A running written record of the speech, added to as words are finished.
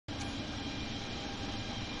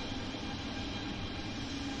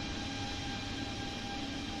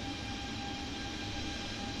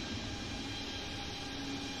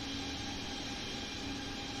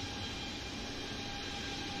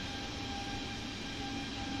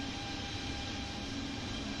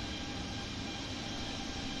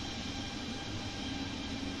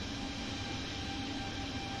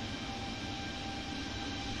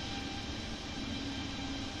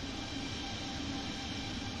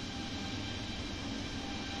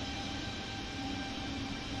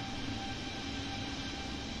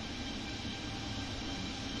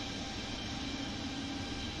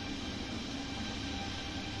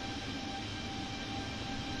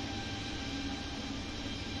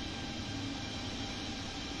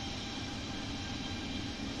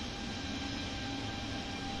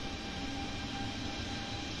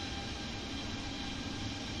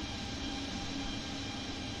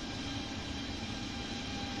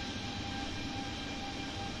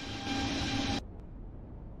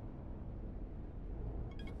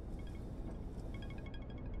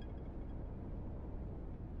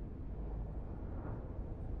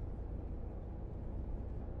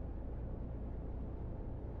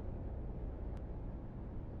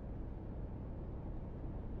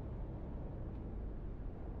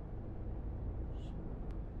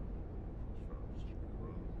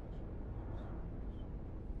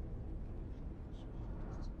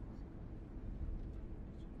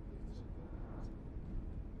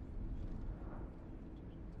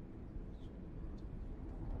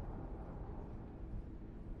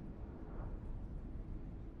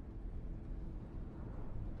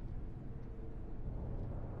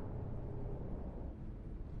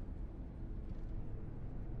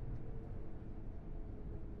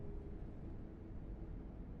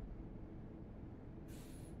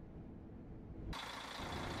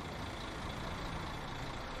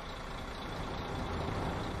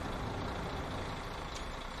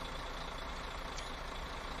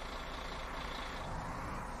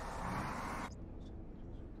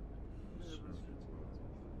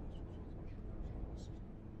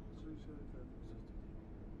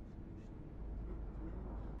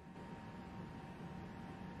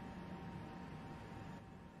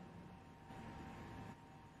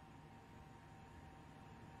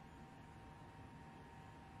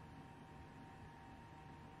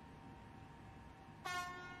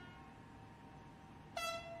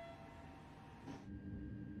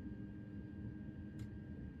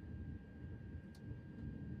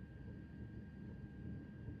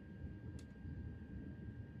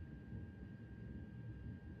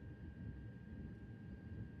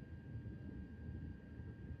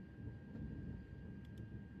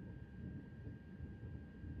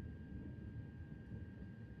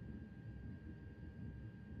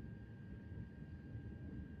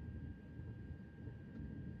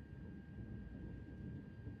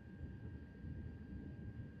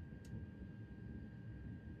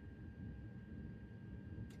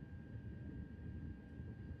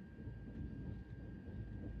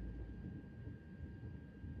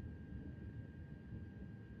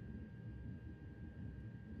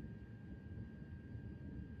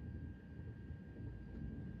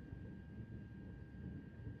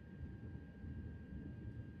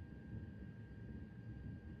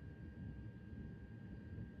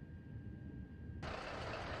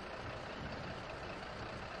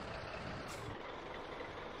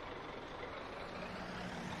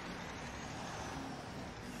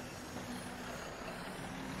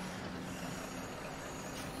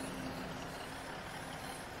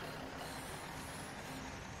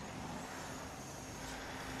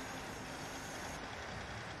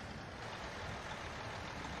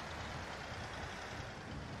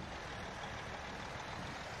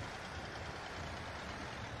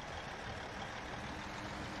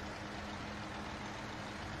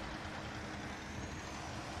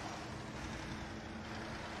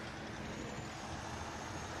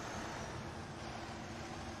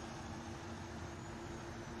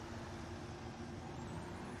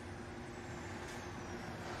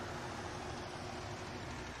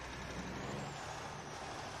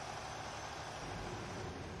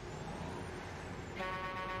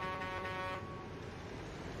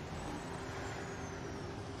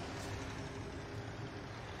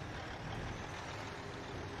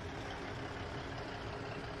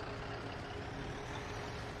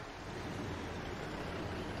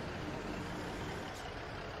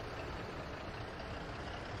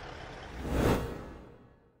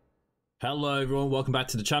Hello everyone, welcome back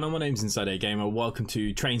to the channel. My name's InsideAgameR. Welcome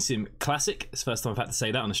to Train Sim Classic. It's the first time I've had to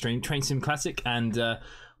say that on a stream. Train Sim Classic, and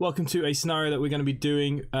welcome to a scenario that we're going to be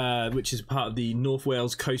doing, which is part of the North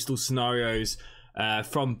Wales coastal scenarios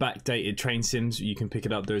from backdated train sims. You can pick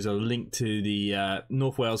it up. There's a link to the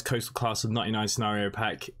North Wales coastal class of 99 scenario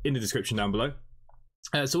pack in the description down below.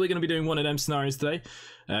 So we're going to be doing one of them scenarios today.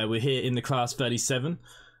 We're here in the class 37.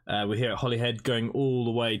 We're here at Holyhead, going all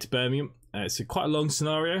the way to Birmingham. It's quite a long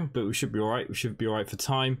scenario, but we should be alright. We should be alright for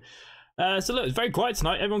time. So look, it's very quiet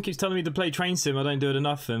tonight. Everyone keeps telling me to play Train Sim. I don't do it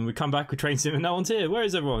enough, and we come back with Train Sim and no one's here. Where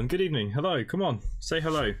is everyone? Good evening. Hello. Come on. Say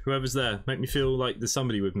hello. Whoever's there. Make me feel like there's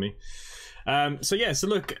somebody with me. So yeah, so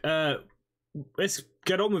look, let's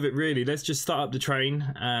get on with it really. Let's just start up the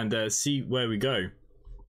train and see where we go.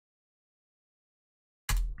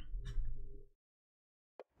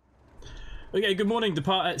 Okay, good morning.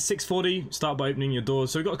 Depart at 6:40. Start by opening your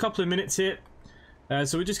doors. So we've got a couple of minutes here.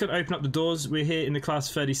 So we're just going to open up the doors. We're here in the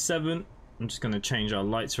class 37. I'm just going to change our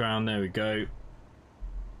lights around. There we go.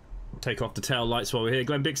 Take off the tail lights while we're here.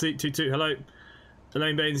 Glenn Bixley, toot toot, hello.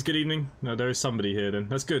 Elaine Baines, good evening. No, there is somebody here then.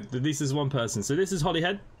 That's good. At least there's one person. So this is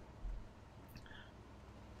Holyhead.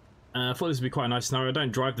 I thought this would be quite a nice scenario. I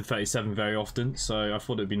don't drive the 37 very often, so I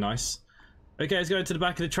thought it would be nice. Okay, let's go to the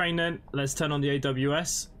back of the train then. Let's turn on the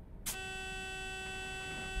AWS.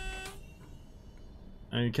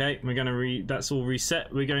 Okay, we're going to that's all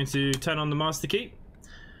reset. We're going to turn on the master key.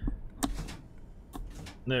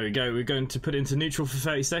 There we go. We're going to put it into neutral for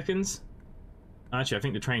 30 seconds. Actually, I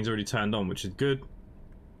think the train's already turned on, which is good.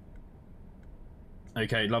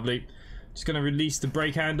 Okay, lovely. Just going to release the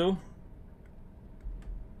brake handle.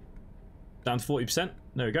 Down to 40%.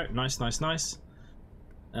 There we go. Nice, nice, nice.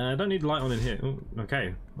 I don't need the light on in here. Ooh,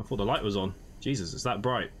 okay, I thought the light was on. Jesus, it's that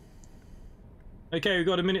bright. Okay, we've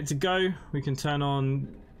got a minute to go. We can turn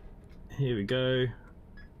on... Here we go.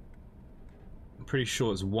 I'm pretty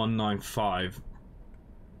sure it's 195.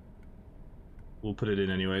 We'll put it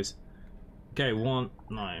in anyways. Okay,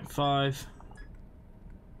 195.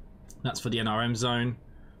 That's for the NRM zone.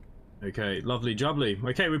 Okay, lovely jubbly.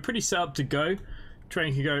 Okay, we're pretty set up to go.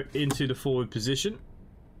 Train can go into the forward position.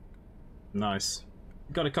 Nice.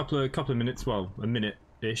 Got a couple of minutes, well, a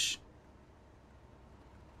minute-ish.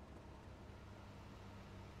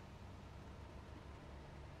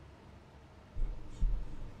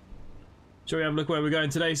 Shall we have a look where we're going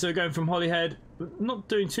today? So we're going from Holyhead, not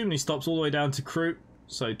doing too many stops, all the way down to Crewe.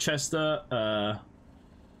 So Chester, I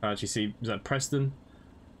actually see, is that Preston?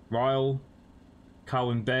 Ryle,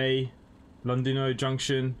 Carwyn Bay, Londino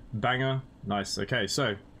Junction, Bangor. Nice, okay,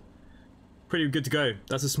 so pretty good to go.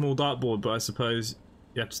 That's a small dartboard, but I suppose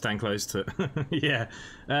you have to stand close to it. Yeah.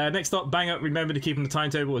 Next stop, Bangor. Remember to keep on the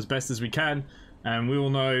timetable as best as we can. And we all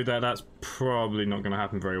know that that's probably not going to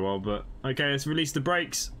happen very well, but okay, let's release the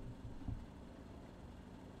brakes.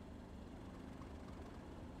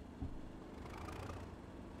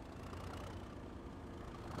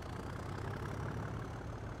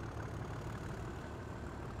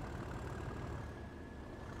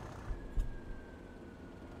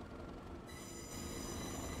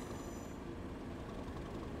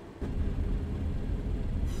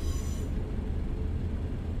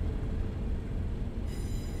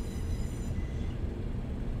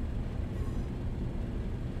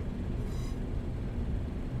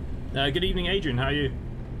 Good evening, Adrian. How are you?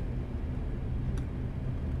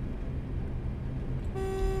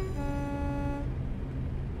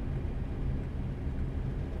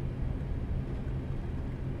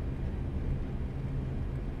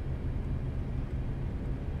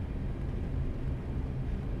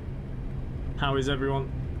 How is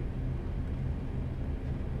everyone?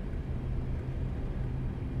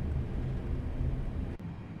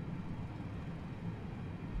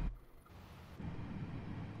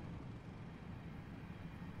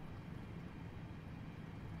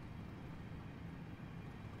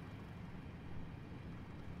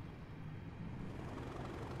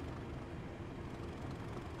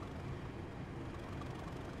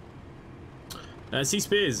 C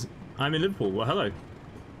Spears, I'm in Liverpool. Well, hello.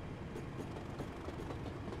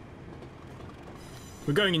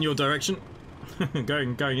 We're going in your direction.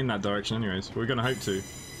 going in that direction anyways. We're gonna hope to.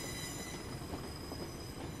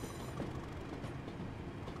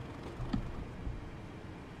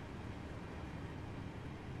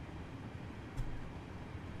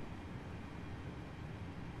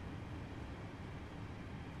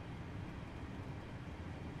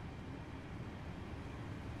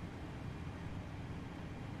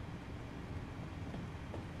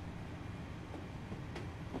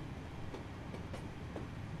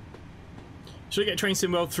 Should we get Train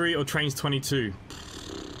Sim World 3 or Trains 22?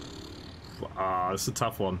 Ah, that's a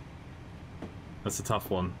tough one. That's a tough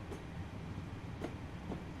one.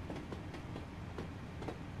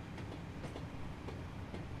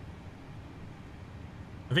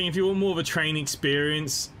 I think if you want more of a train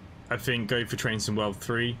experience, I think go for Train Sim World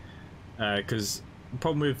 3, because the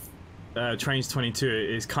problem with Trains 22, it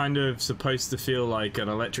is kind of supposed to feel like an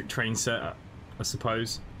electric train set, I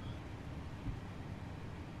suppose.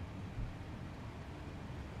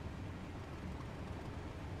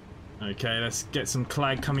 Okay, let's get some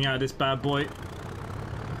clag coming out of this bad boy.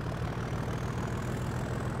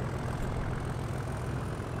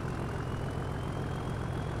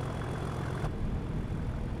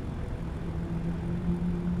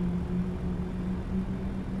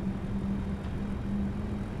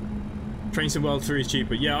 Train Sim World 3 is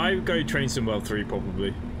cheaper. Yeah, I would go Train Sim World 3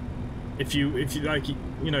 probably. If you like,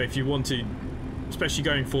 you know, if you want to, especially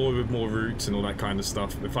going forward with more routes and all that kind of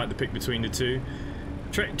stuff. If I had to pick between the two,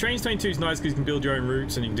 Trains 22 is nice because you can build your own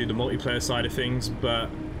routes and you can do the multiplayer side of things. But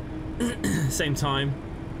at the same time,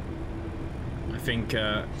 I think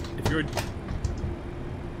if you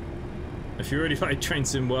already like Train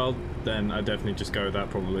Sim World, then I'd definitely just go with that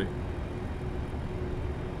probably.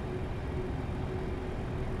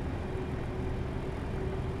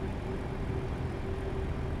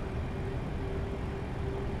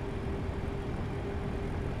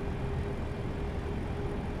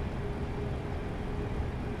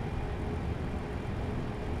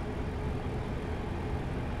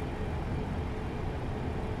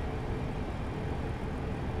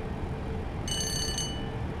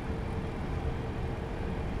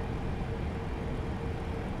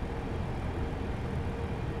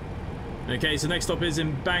 Okay, so next stop is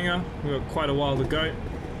in Bangor. We've got quite a while to go.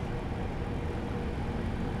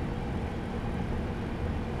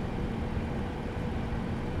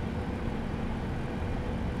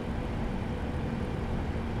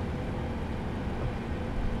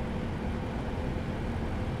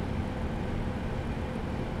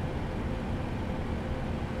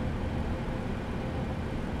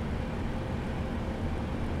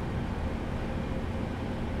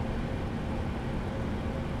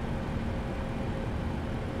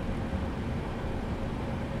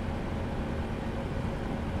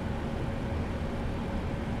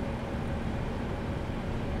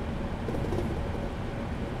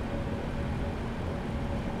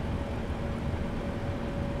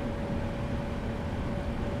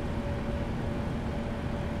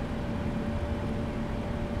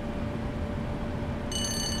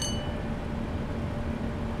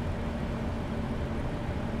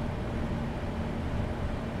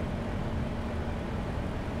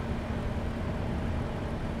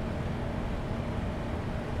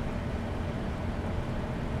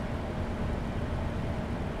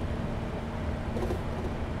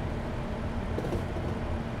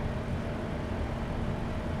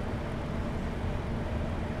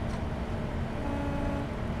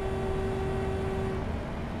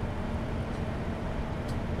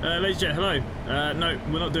 Ladies Jet, hello. No,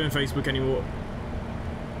 we're not doing Facebook anymore.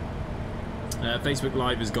 Facebook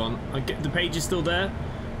Live is gone. The page is still there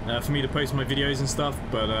for me to post my videos and stuff,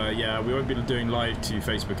 but yeah, we won't be doing live to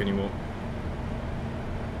Facebook anymore.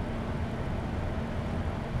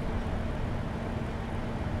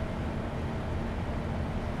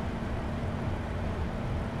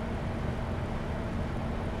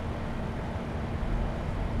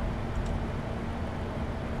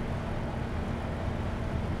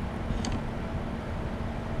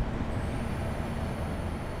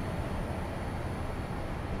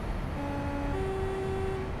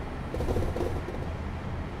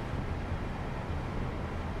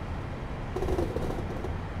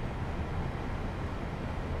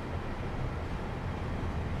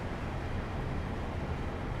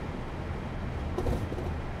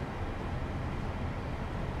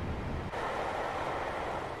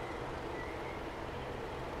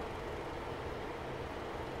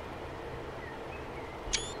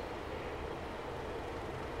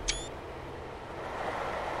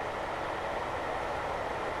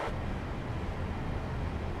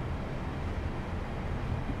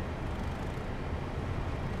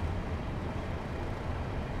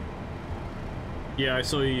 Yeah, I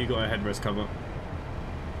saw you got a headrest cover.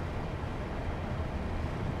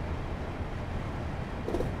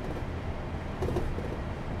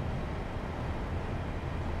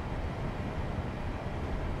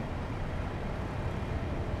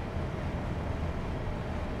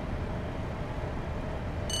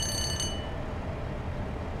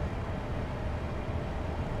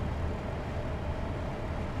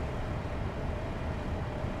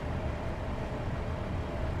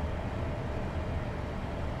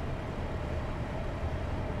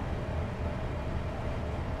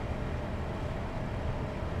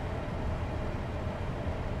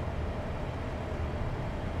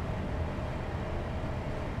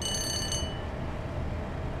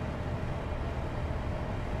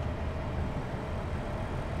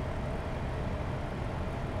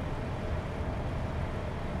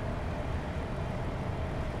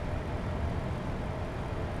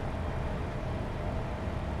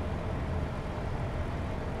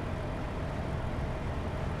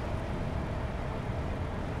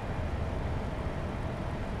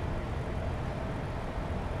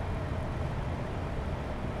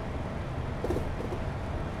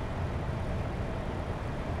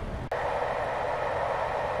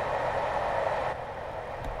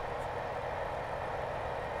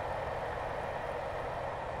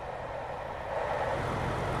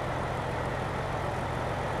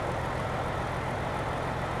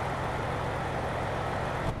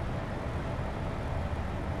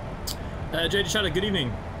 Jade Shadow, good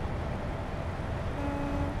evening.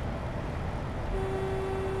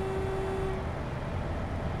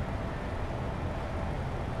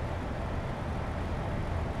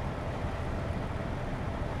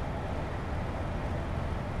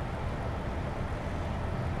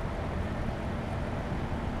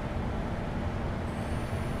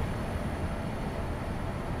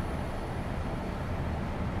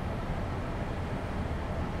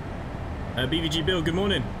 BVG Bill, good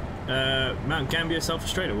morning. Mount Gambier, South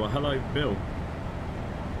Australia. Well, hello, Bill.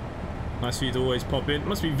 Nice for you to always pop in.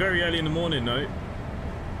 Must be very early in the morning, though.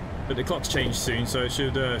 But the clock's changed soon, so it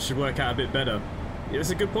should work out a bit better. Yeah, that's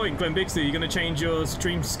a good point, Glenn Bixley. You're going to change your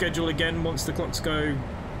stream schedule again once the clocks go...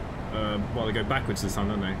 well, they go backwards this time,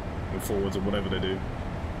 don't they? Or forwards, or whatever they do.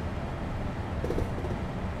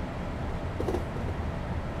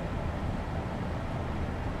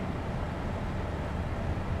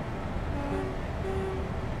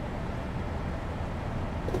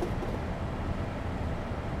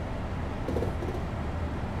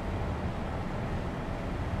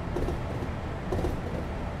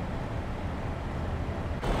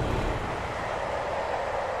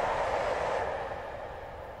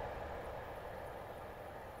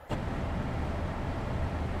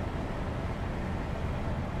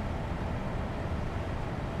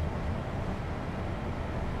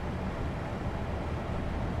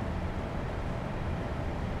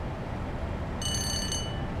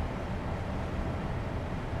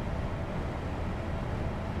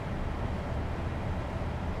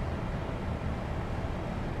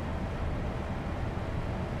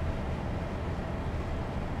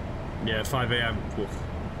 Yeah, 5 AM. Oof.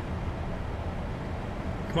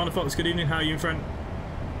 Commander Fox, good evening. How are you, friend?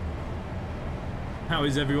 How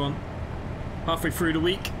is everyone? Halfway through the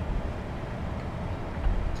week.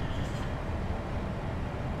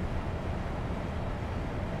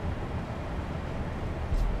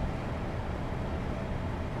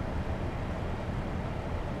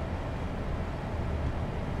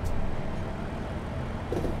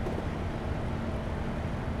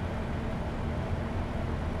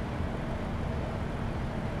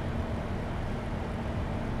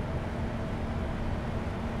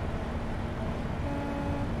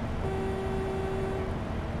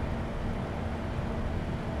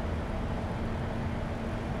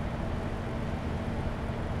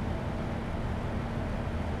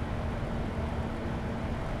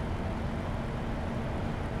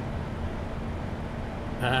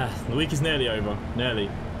 The week is nearly over. Nearly.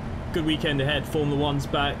 Good weekend ahead. Formula One's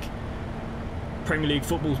back. Premier League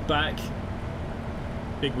football's back.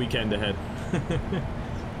 Big weekend ahead.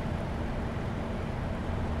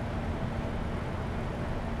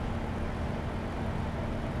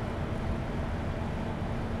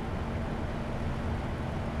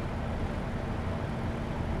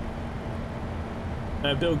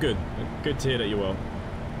 Bill, good. Good to hear that you're well.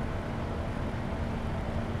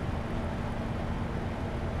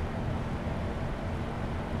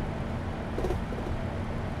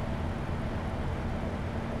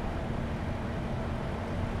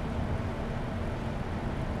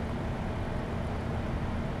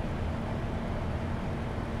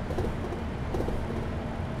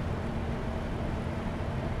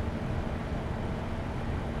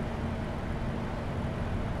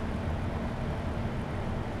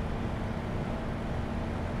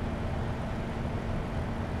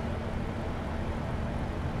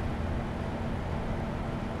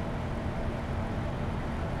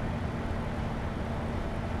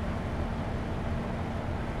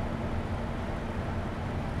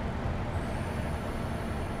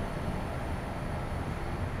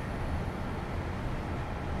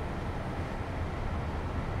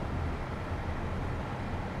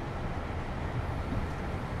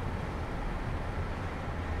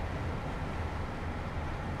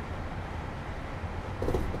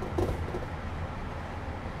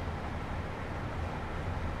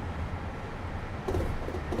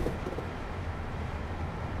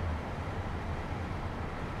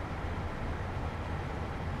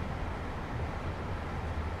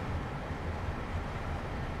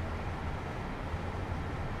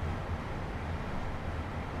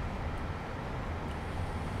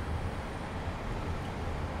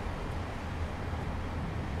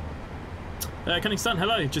 Cunning Sun,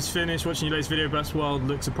 hello. Just finished watching your latest video. Breath World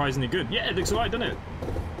looks surprisingly good. Yeah, it looks alright, doesn't it?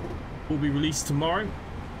 Will be released tomorrow.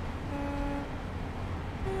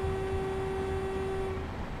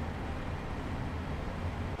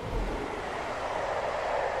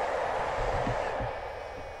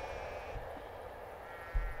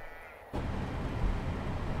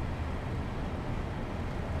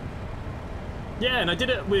 Yeah, and I did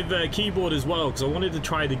it with keyboard as well because I wanted to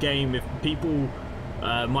try the game if people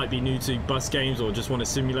might be new to bus games or just want a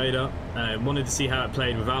simulator. I wanted to see how it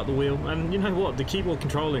played without the wheel, and you know what? The keyboard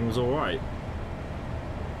controlling was alright.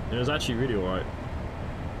 It was actually really alright.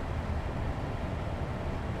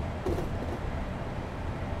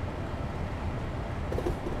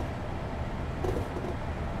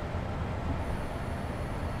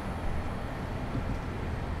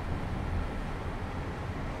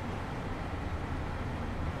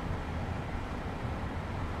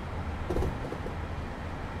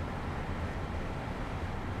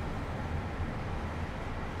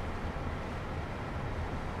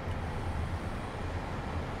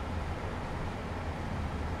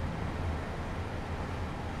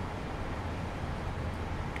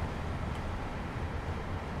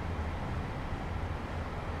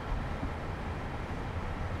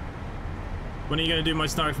 When are you going to do my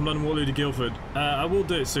scenario from London Waterloo to Guildford? I will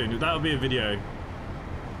do it soon. That'll be a video.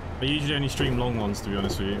 I usually only stream long ones, to be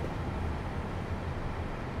honest with you.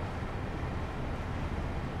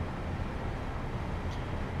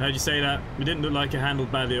 How'd you say that? It didn't look like it handled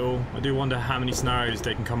badly at all. I do wonder how many scenarios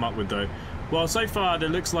they can come up with, though. Well, so far, there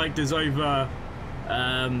looks like there's over...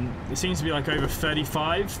 it seems to be like over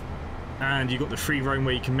 35. And you've got the free roam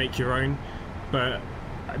where you can make your own. But...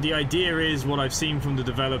 the idea is, what I've seen from the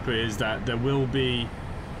developer is that there will be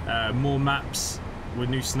more maps with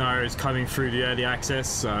new scenarios coming through the early access,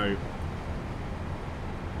 so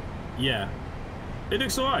yeah, it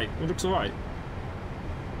looks alright. It looks alright.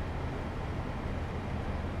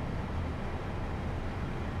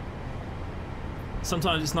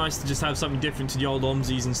 Sometimes it's nice to just have something different to the old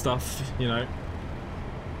Omsis and stuff, you know.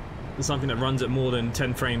 There's something that runs at more than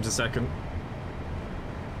 10 frames a second.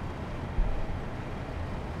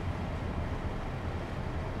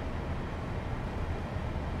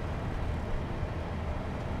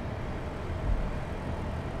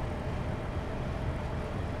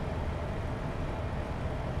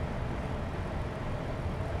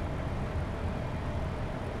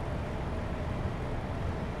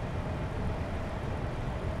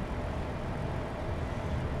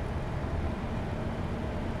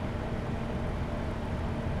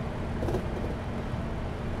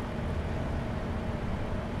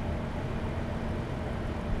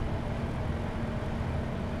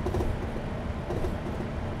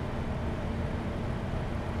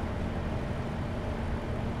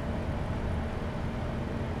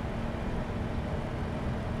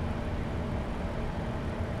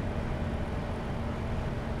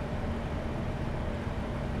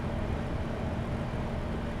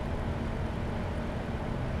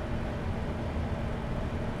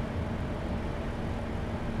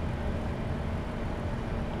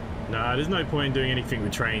 Nah, there's no point in doing anything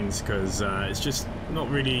with trains because it's just not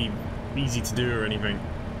really easy to do or anything.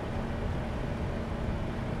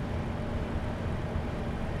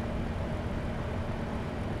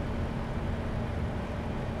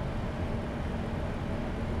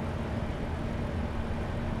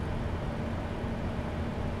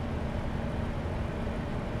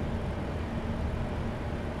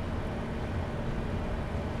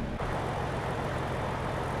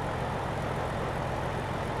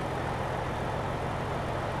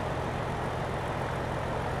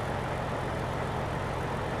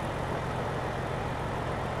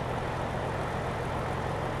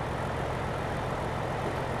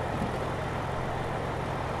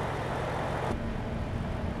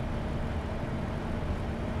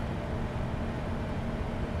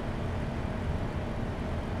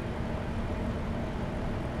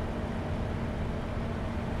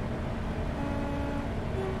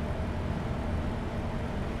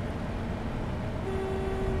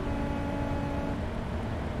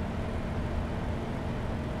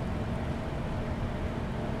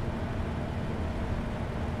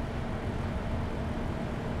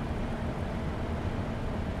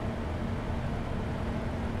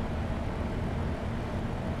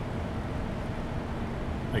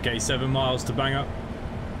 Okay, 7 miles to Bangor.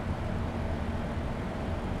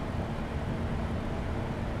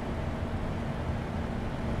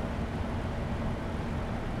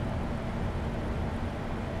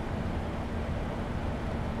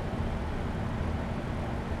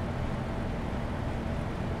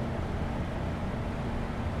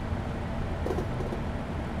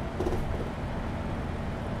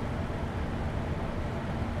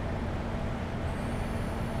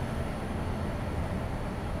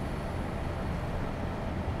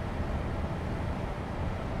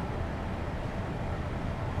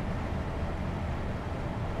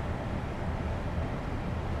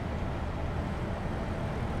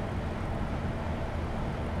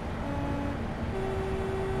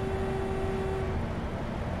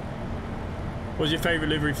 What's your favourite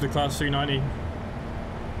livery for the Class 390?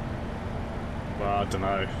 Well, I don't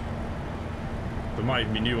know. There might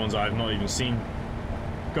even be new ones I've not even seen.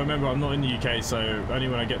 Gotta remember, I'm not in the UK, so only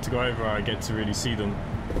when I get to go over I get to really see them.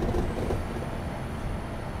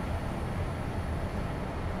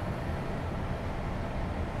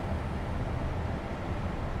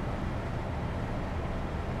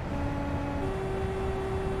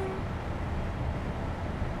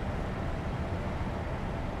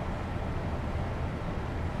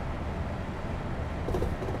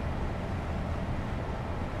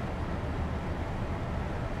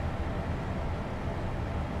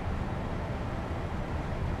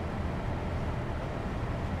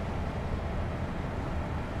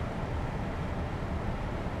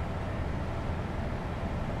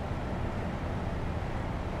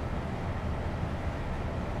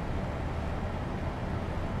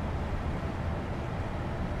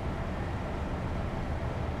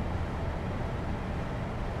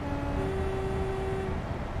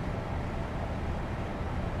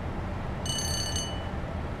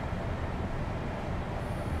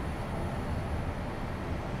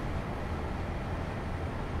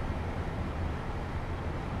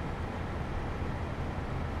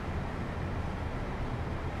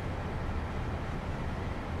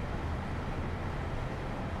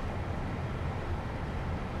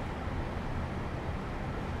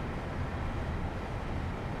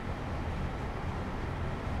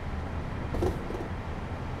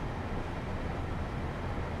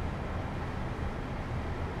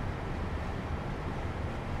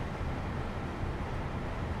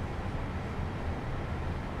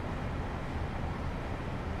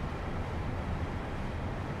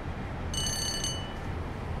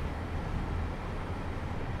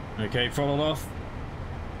 Okay, throttle off.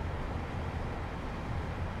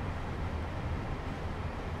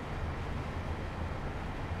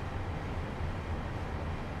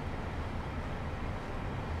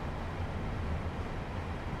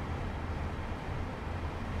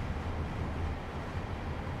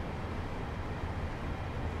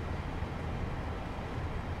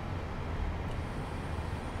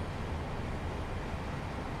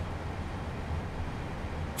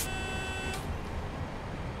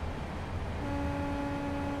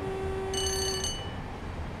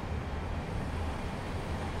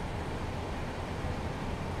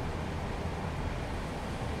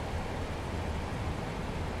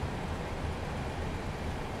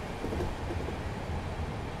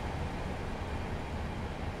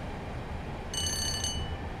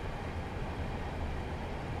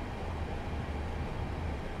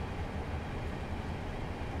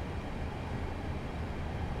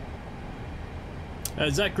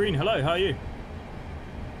 Zach Green, hello, how are you?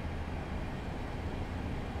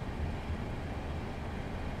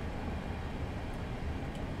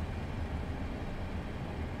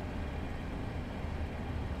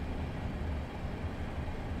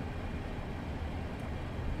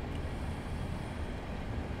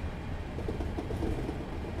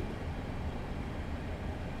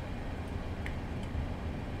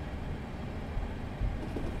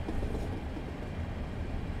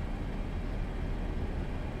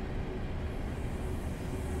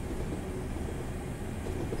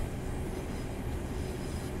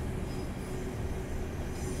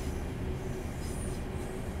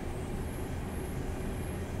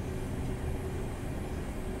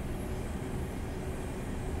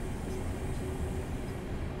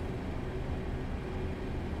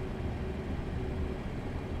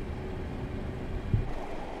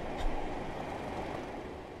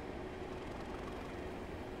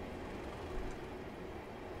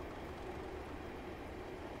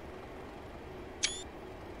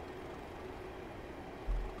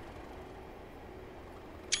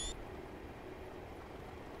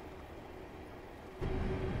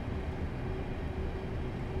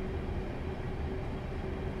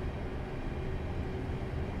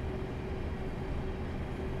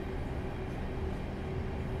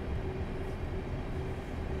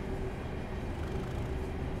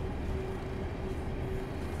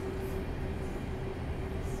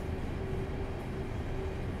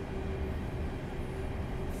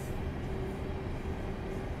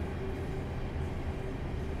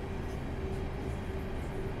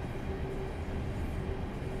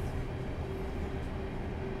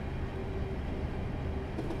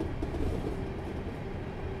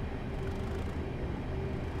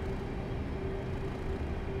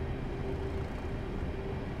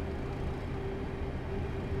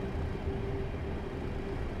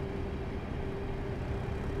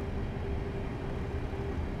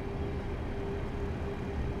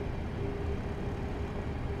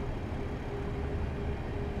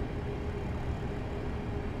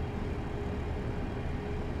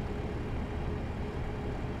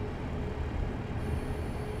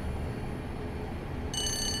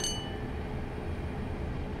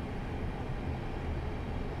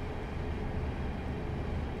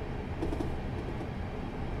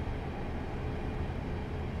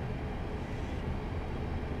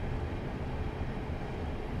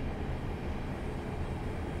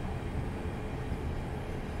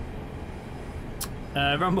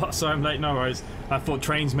 Rumble, sorry I'm late, no worries. I thought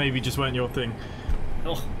trains maybe just weren't your thing.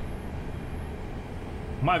 Oh.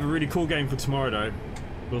 Might have a really cool game for tomorrow though.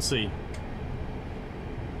 We'll see.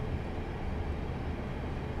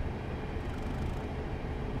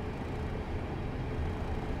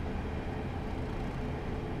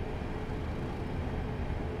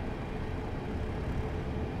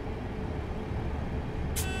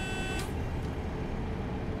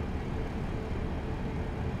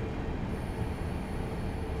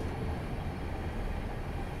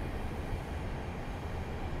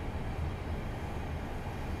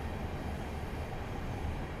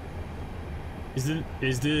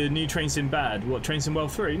 Is the new train sim bad? What, Train Sim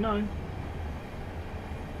World 3? No.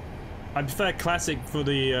 I prefer classic for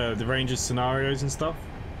the range of scenarios and stuff,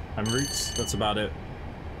 and routes. That's about it.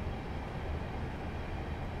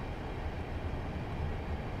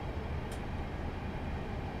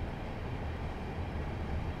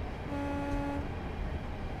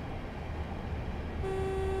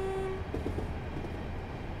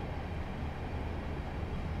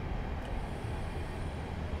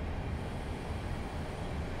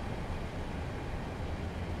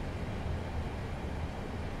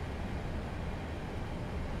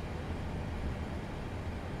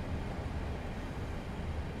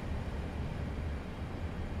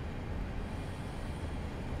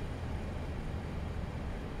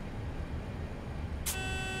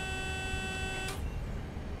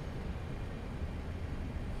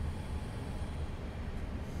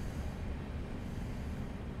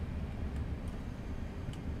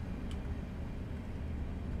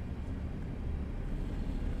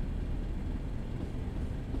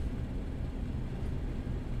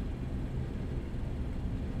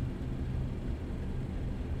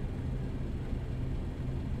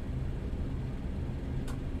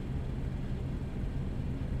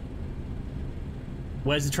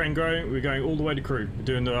 Where's the train going? We're going all the way to Crewe. We're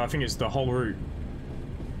doing the, I think it's the whole route.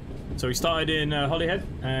 So we started in Holyhead,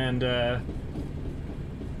 and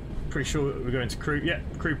pretty sure we're going to Crewe. Yeah,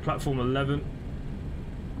 Crewe platform 11.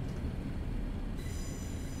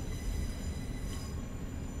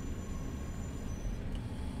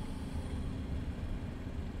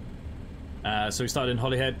 So we started in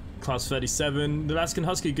Holyhead, class 37. The Alaskan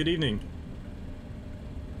Husky, good evening.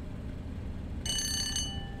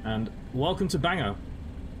 And welcome to Bangor.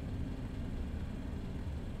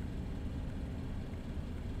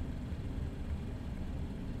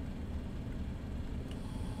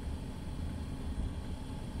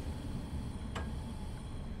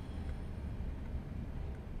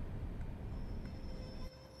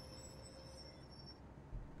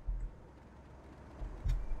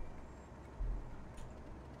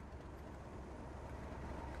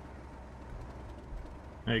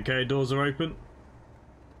 Okay, doors are open.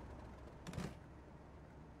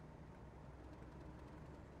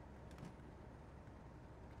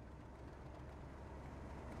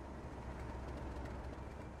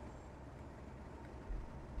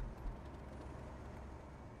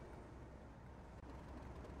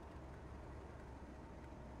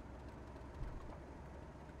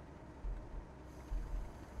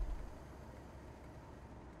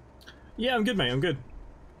 Yeah, I'm good, mate. I'm good.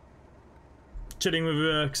 Chilling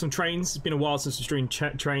with some trains. It's been a while since we streamed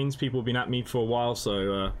trains. People have been at me for a while,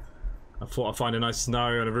 so I thought I'd find a nice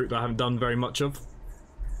scenario on a route that I haven't done very much of.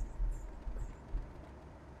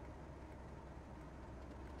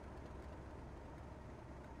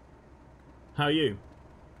 How are you?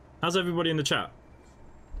 How's everybody in the chat?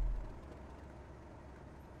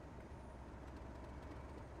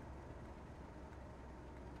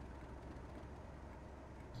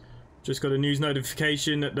 Just got a news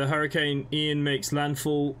notification that the Hurricane Ian makes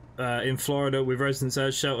landfall in Florida, with residents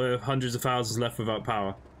as shelter, hundreds of thousands left without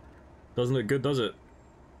power. Doesn't look good, does it?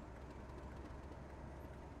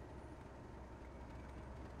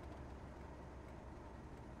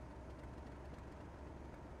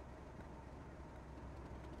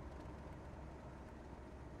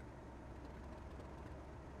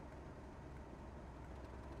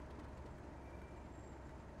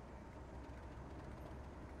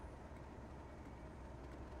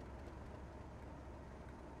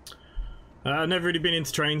 I've never really been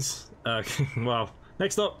into trains. Well,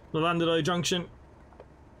 next up, the Llandudno Junction.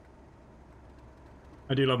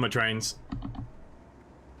 I do love my trains.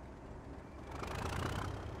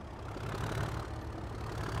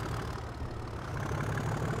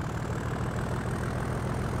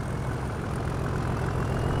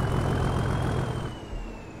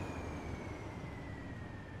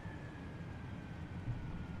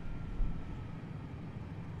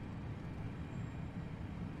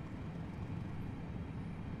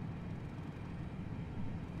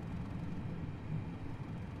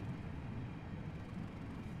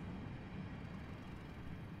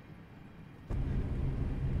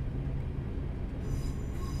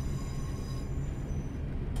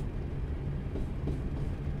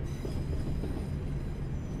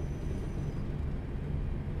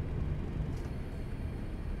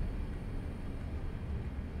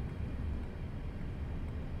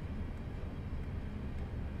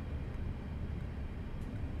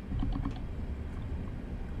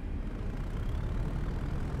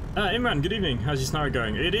 Imran, good evening. How's your scenario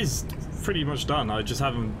going? It is pretty much done. I just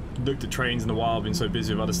haven't looked at trains in a while. I've been so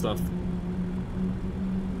busy with other stuff.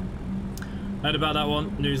 Heard about that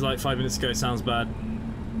one. News like 5 minutes ago. Sounds bad.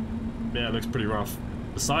 Yeah, it looks pretty rough.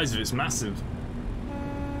 The size of it's massive.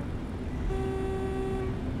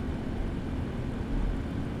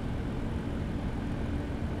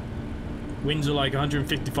 Winds are like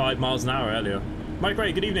 155 miles an hour earlier. Mike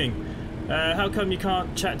Ray, good evening. How come you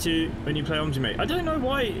can't chat to when you play Omsi, mate? I don't know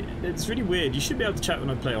why. It's really weird. You should be able to chat when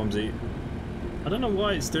I play Omsi. I don't know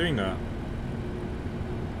why it's doing that.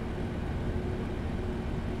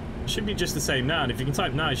 It should be just the same now, and if you can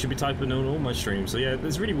type now, you should be typing on all my streams. So yeah,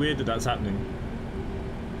 it's really weird that that's happening.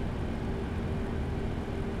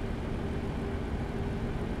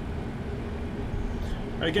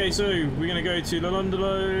 Okay, so we're going to go to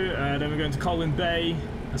Lolondolo, then we're going to Colwyn Bay.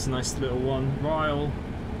 That's a nice little one. Ryle.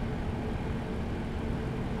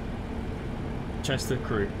 Chester,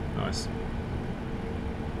 Crewe. Nice.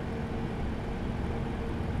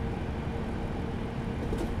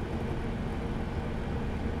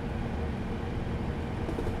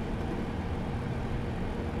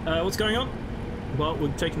 What's going on? Well,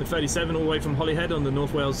 we're taking the 37 all the way from Holyhead on the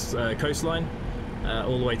North Wales coastline,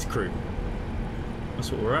 all the way to Crewe.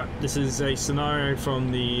 That's what we're at. This is a scenario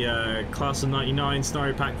from the Class of 99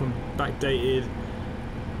 scenario pack from backdated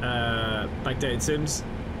Sims.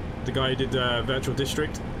 The guy who did Virtual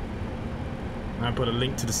District. I put a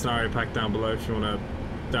link to the scenario pack down below if you want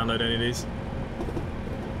to download any of these.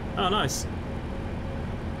 Oh, nice.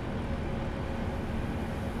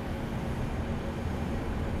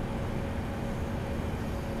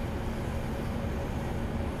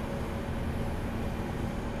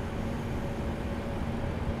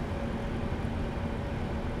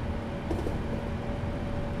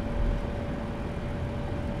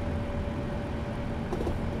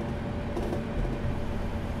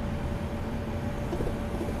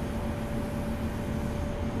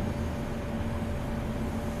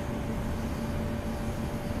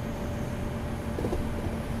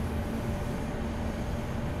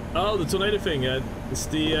 Oh, the tornado thing. It's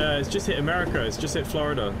just hit America. It's just hit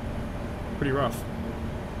Florida. Pretty rough.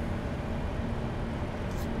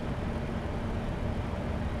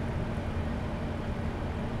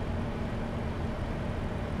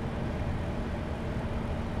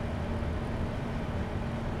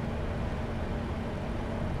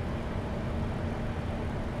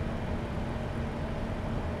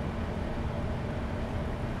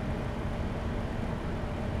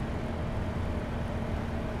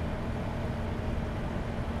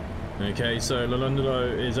 Okay, so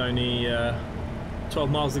Lolondolo is only 12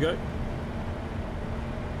 miles to go.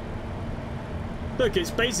 Look,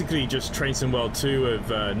 it's basically just Train Sim World 2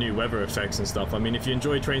 with new weather effects and stuff. I mean, if you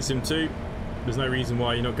enjoy Train Sim 2, there's no reason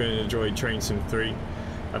why you're not going to enjoy Train Sim 3.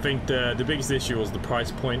 I think the biggest issue was the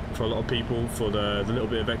price point for a lot of people for the little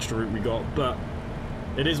bit of extra route we got, but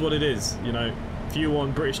it is what it is, you know. If you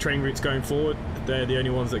want British train routes going forward, they're the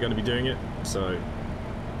only ones that are going to be doing it, so...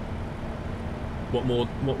 What more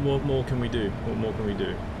can we do? What more can we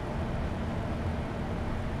do?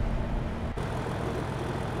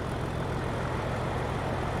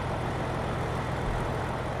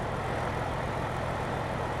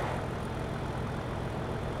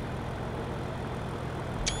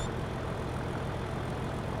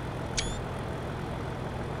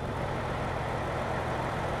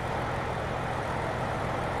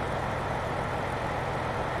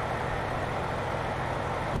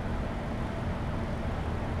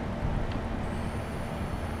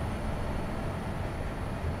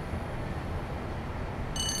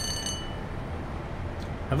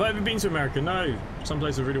 Have I ever been to America? No.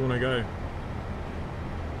 Someplace I really want to go.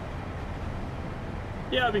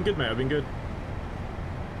 Yeah, I've been good, mate. I've been good.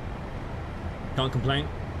 Can't complain.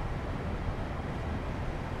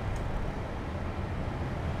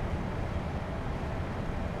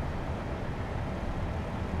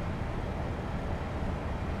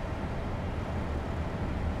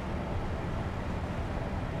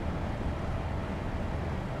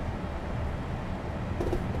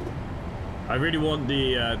 I really want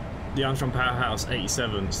the Armstrong Powerhouse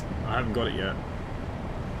 87s. I haven't got it yet.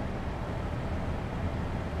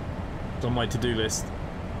 It's on my to-do list.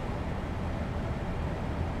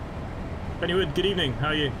 Bennywood, good evening. How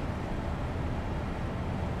are you?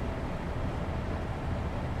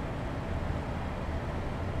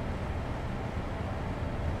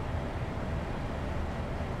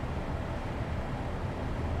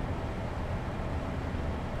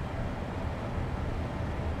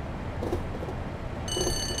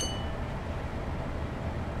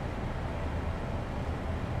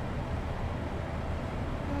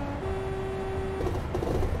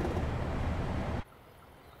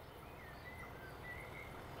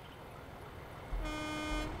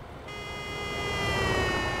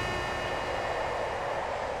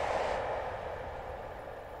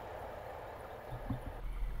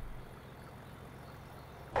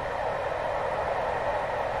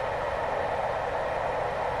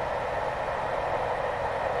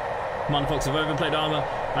 Monofox of Overplayed Armor.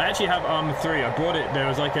 I actually have Armor 3. I bought it. There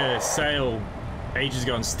was like a sale ages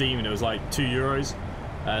ago on Steam, and it was like €2.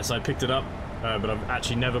 So I picked it up, but I've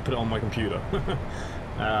actually never put it on my computer.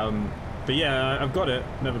 But yeah, I've got it.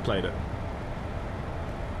 Never played it.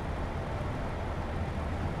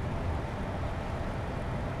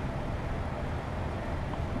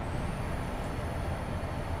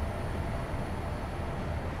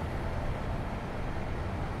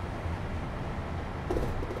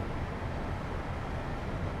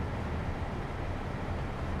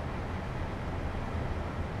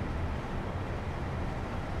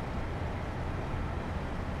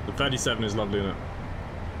 The 37 is lovely, isn't it?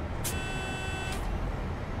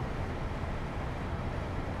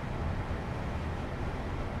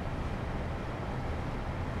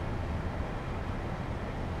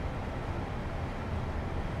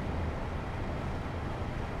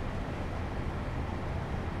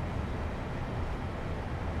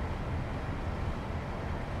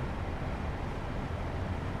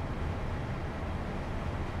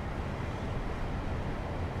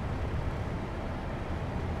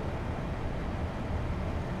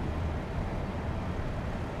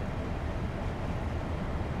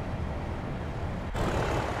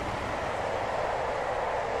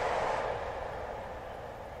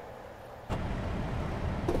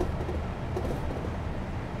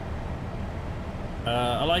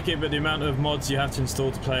 I like it, but the amount of mods you have to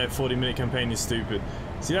install to play a 40-minute campaign is stupid.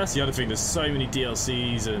 See, that's the other thing. There's so many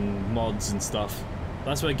DLCs and mods and stuff.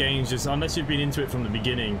 That's where games just, unless you've been into it from the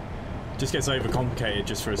beginning, just gets overcomplicated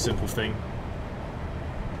just for a simple thing.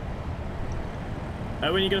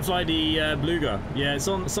 When are you going to fly the Beluga? Yeah, it's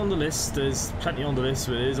on the list. There's plenty on the list,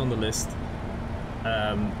 but it is on the list.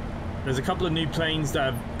 There's a couple of new planes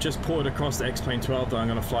that have just ported across the X-Plane 12 that I'm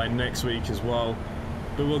going to fly next week as well.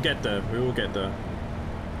 But we'll get there. We will get there.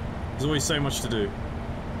 There's always so much to do.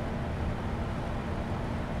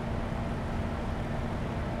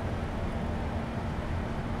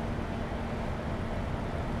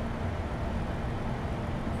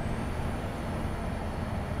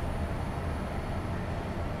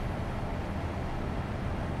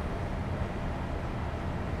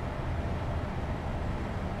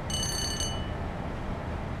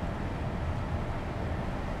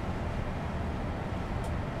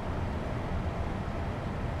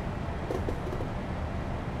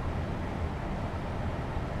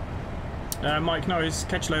 Mike, no worries.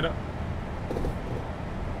 Catch you later.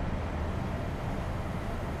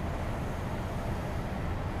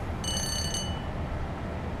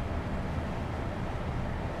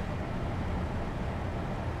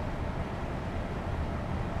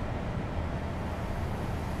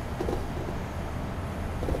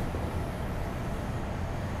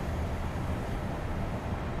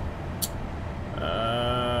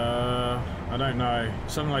 I don't know.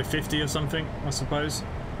 Something like 50 or something, I suppose.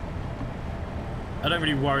 I don't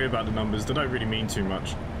really worry about the numbers, they don't really mean too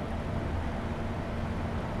much.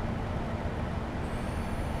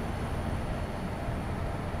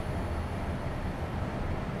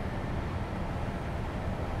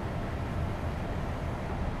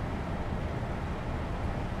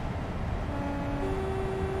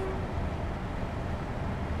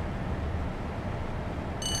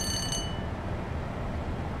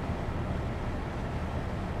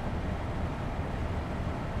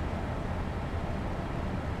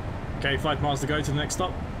 Okay, 5 miles to go to the next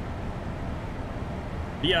stop.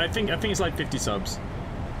 But yeah, I think it's like 50 subs.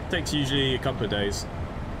 Takes usually a couple of days.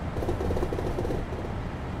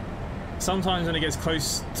 Sometimes when it gets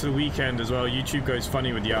close to the weekend as well, YouTube goes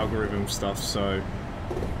funny with the algorithm stuff, so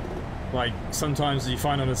like sometimes you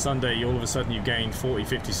find on a Sunday all of a sudden you've gained 40,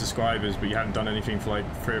 50 subscribers, but you haven't done anything for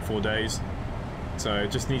like 3 or 4 days. So it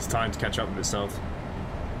just needs time to catch up with itself.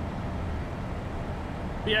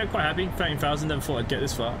 But yeah, quite happy. 13,000, never thought I'd get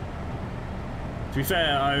this far. To be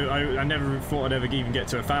fair, I never thought I'd ever even get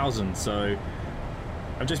to 1,000, so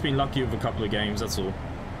I've just been lucky with a couple of games, that's all.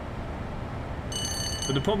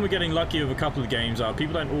 But the problem with getting lucky with a couple of games are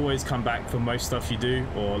people don't always come back for most stuff you do,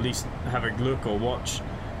 or at least have a look or watch.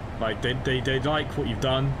 Like, they like what you've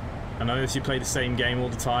done, and unless you play the same game all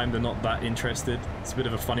the time, they're not that interested. It's a bit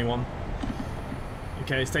of a funny one.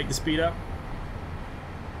 Okay, let's take the speed up.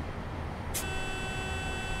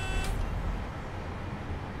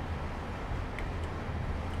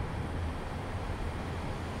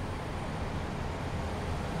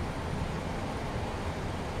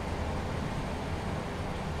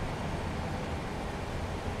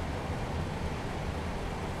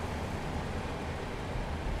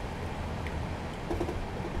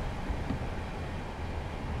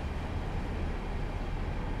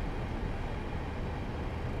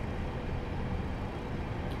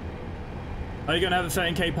 Are you going to have a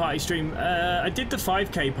 13k party stream? I did the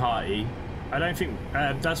 5k party. I don't think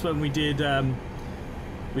that's when we did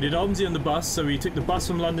Omsi on the bus. So we took the bus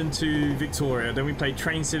from London to Victoria, then we played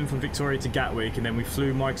Train Sim from Victoria to Gatwick, and then we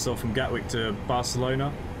flew Microsoft from Gatwick to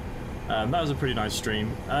Barcelona. That was a pretty nice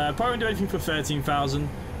stream. Probably won't do anything for 13,000.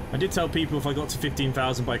 I did tell people if I got to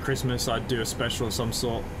 15,000 by Christmas, I'd do a special of some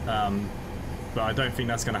sort. But I don't think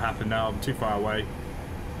that's going to happen now. I'm too far away.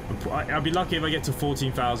 I'll be lucky if I get to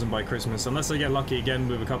 14,000 by Christmas, unless I get lucky again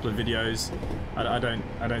with a couple of videos. I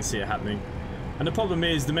don't see it happening. And the problem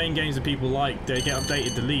is, the main games that people like, they get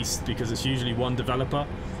updated the least because it's usually one developer,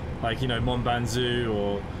 like, you know, Monbanzu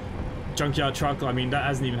or Junkyard Truck. I mean, that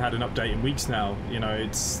hasn't even had an update in weeks now. You know,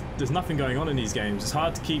 there's nothing going on in these games. It's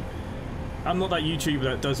hard to keep. I'm not that YouTuber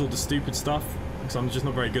that does all the stupid stuff because I'm just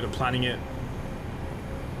not very good at planning it.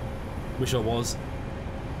 Wish I was.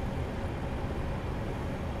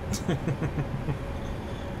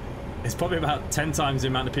 It's probably about 10 times the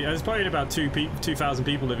amount of people. There's probably about 2,000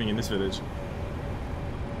 people living in this village.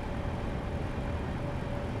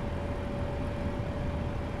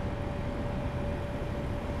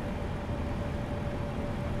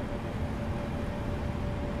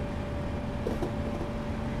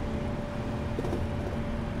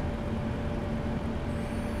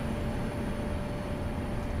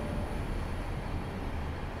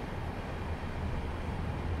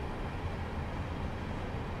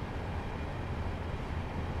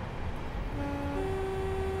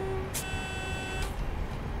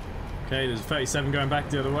 Okay, there's 37 going back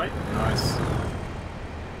the other way. Nice.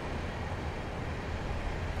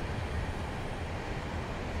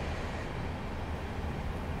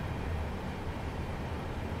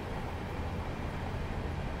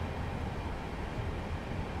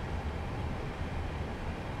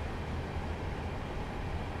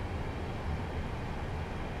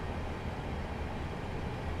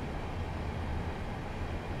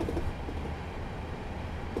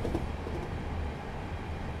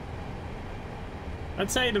 I'd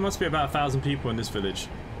say there must be about 1,000 people in this village.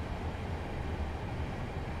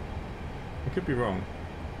 I could be wrong.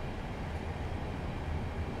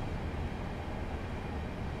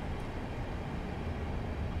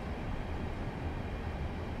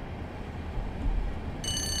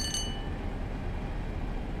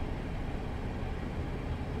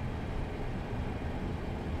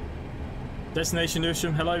 Destination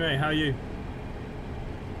Lewisham, hello mate, how are you?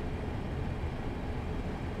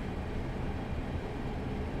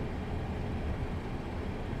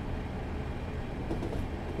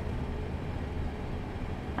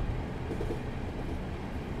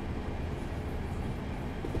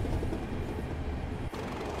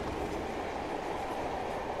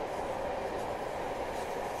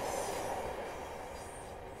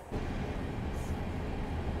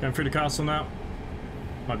 Going through the castle now.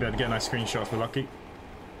 Might be able to get a nice screenshot if we're lucky.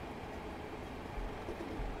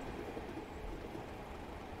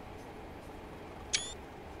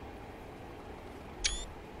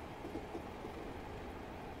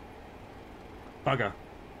 Bugger.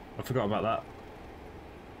 I forgot about that.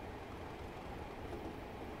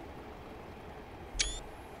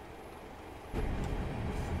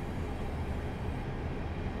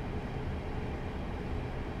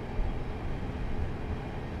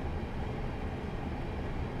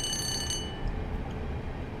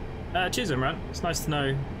 Cheers, Imran. It's nice to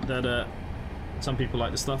know that some people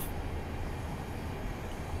like the stuff.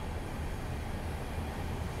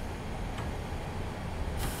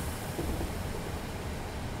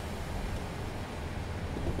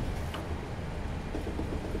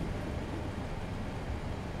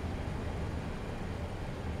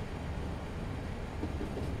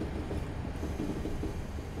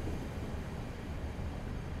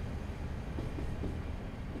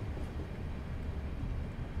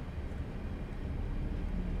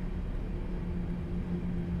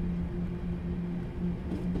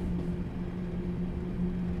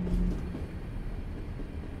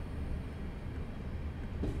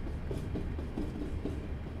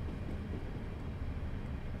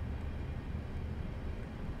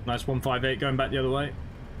 Nice 158 going back the other way.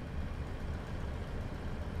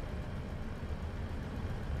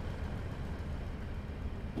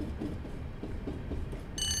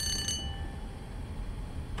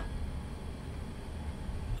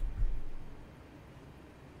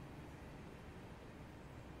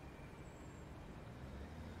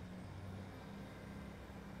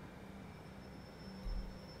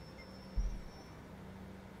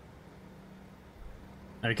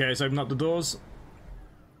 Okay, let's open up the doors.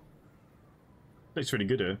 Looks really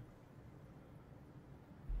good here.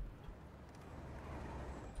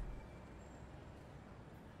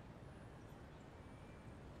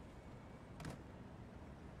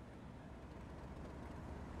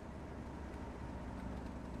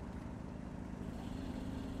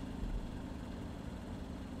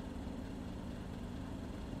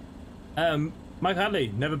 Mike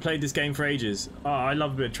Hadley, never played this game for ages. Oh, I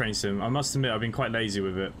love a bit of Train Sim. I must admit, I've been quite lazy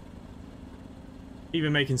with it.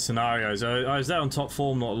 Even making scenarios. I was there on top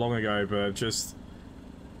form not long ago, but just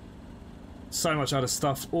so much other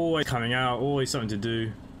stuff always coming out, always something to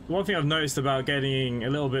do. One thing I've noticed about getting a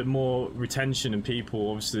little bit more retention in people,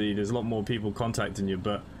 obviously there's a lot more people contacting you,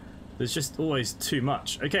 but there's just always too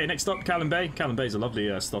much. Okay, next stop, Callum Bay. Callum Bay's a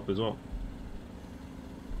lovely stop as well.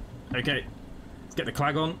 Okay, let's get the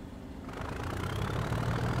clag on.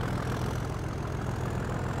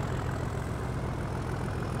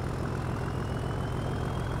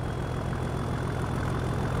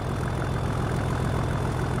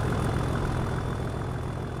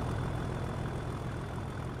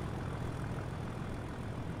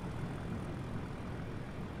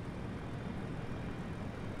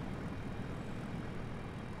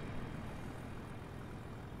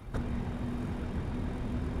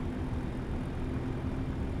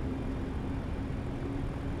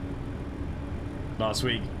 Last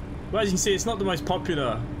week. Well, as you can see, it's not the most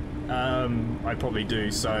popular I probably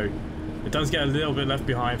do, so it does get a little bit left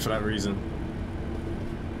behind for that reason.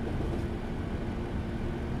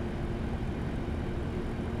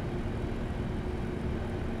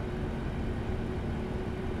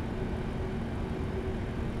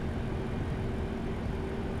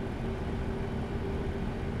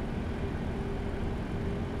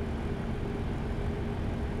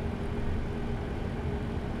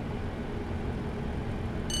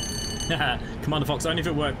 Commander Fox, only if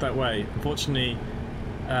it worked that way. Unfortunately,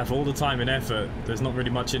 for all the time and effort, there's not really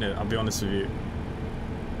much in it, I'll be honest with you.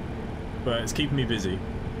 But it's keeping me busy.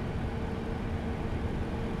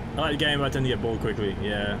 I like the game, but I tend to get bored quickly,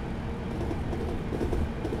 yeah.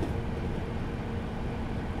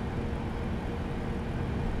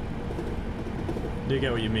 Do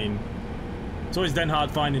get what you mean. It's always then hard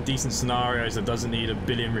finding decent scenarios that doesn't need a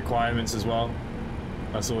billion requirements as well.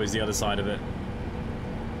 That's always the other side of it.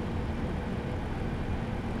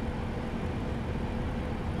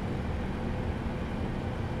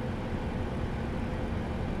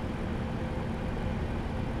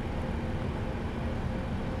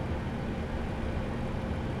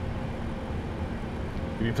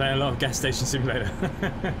 You've been playing a lot of Gas Station Simulator.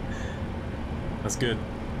 That's good.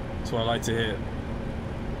 That's what I like to hear.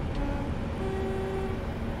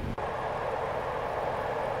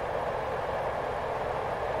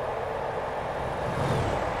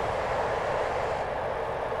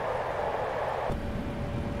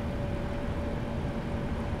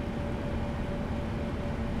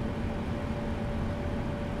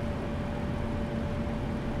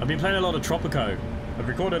 I've been playing a lot of Tropico. I've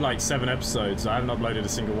recorded like 7 episodes. I haven't uploaded a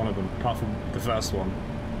single one of them, apart from the first one.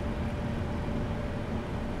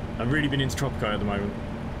 I've really been into Tropico at the moment.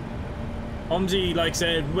 Omsi, like I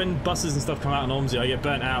said, when buses and stuff come out on Omsi, I get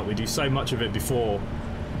burnt out. We do so much of it before,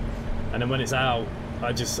 and then when it's out,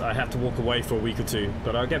 I have to walk away for a week or two.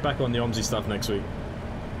 But I'll get back on the Omsi stuff next week.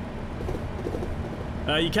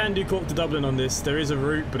 You can do Cork to Dublin on this. There is a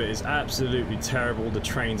route, but it is absolutely terrible. The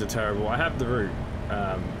trains are terrible. I have the route,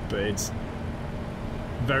 but it's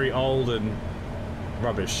very old and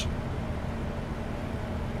rubbish.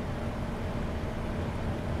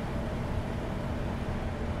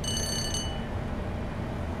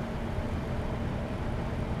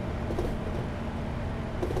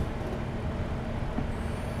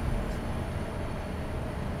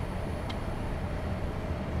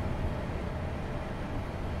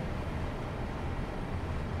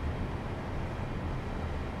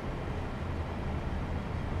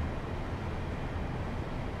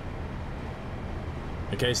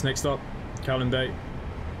 Okay, so next stop, Cowlin Bay.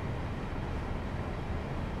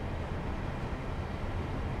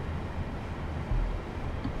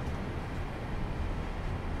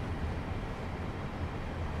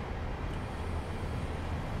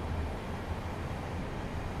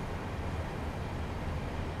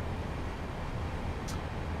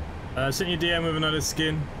 Sent you a DM with another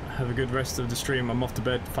skin. Have a good rest of the stream. I'm off to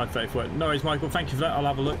bed. 5:34. No worries, Michael. Thank you for that. I'll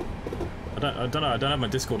have a look. I don't know. I don't have my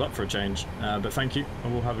Discord up for a change, but thank you. I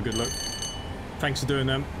will have a good look. Thanks for doing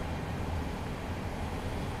them.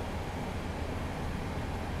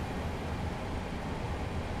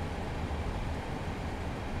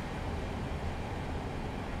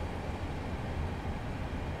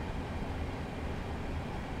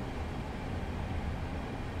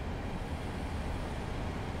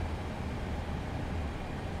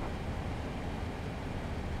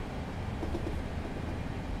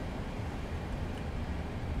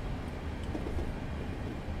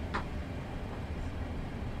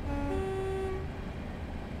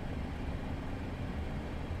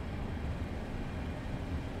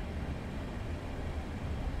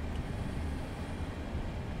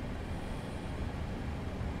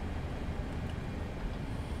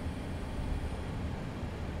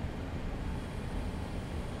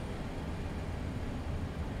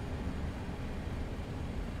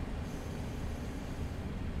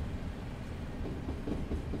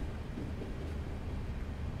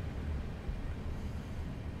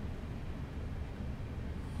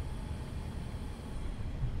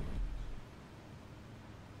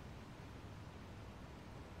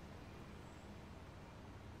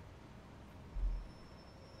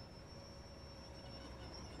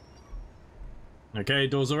 Okay,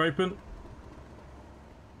 doors are open.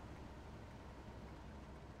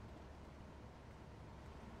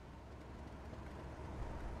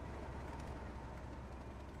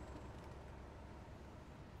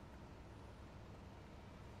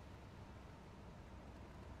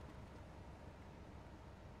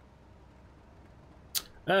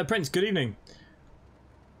 Prince, good evening.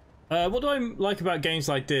 What do I like about games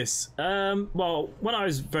like this? Well, when I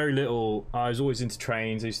was very little, I was always into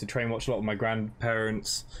trains. I used to train watch a lot with my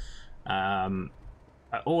grandparents. I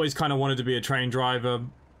always kind of wanted to be a train driver.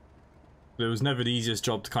 It was never the easiest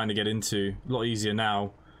job to kind of get into. A lot easier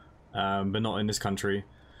now, but not in this country.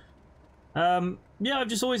 Yeah, I've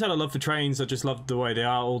just always had a love for trains. I just loved the way they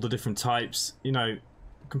are, all the different types. You know,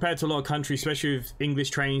 compared to a lot of countries, especially with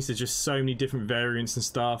English trains, there's just so many different variants and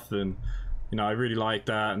stuff, and you know, I really like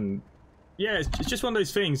that. And yeah, it's just one of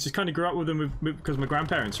those things. Just kind of grew up with them because of my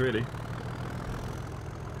grandparents, really.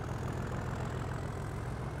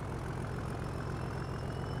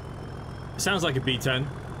 It sounds like a B10.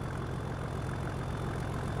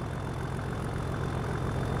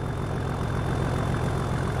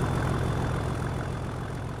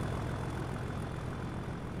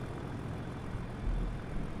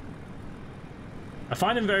 I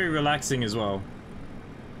find them very relaxing as well.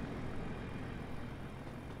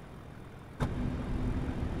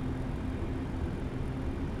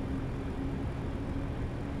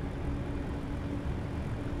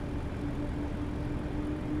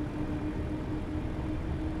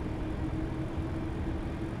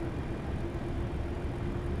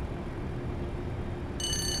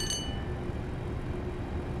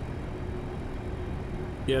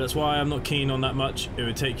 Yeah, that's why I'm not keen on that much. It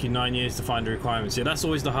would take you 9 years to find the requirements. Yeah, that's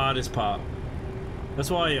always the hardest part. That's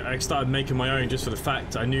why I started making my own, just for the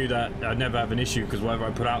fact I knew that I'd never have an issue, because whatever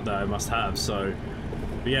I put out there I must have. So,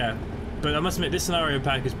 but yeah. But I must admit, this scenario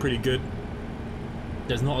pack is pretty good.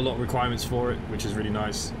 There's not a lot of requirements for it, which is really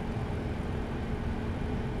nice.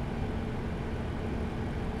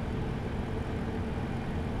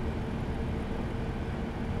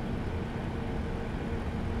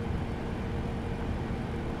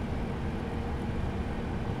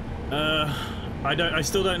 I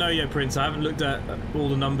still don't know yet, Prince. I haven't looked at all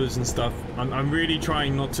the numbers and stuff. I'm really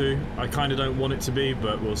trying not to. I kind of don't want it to be,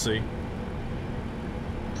 but we'll see.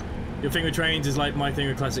 Your thing with trains is like my thing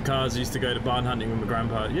with classic cars. I used to go to barn hunting with my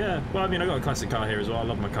grandpa. Yeah, well, I mean, I got a classic car here as well. I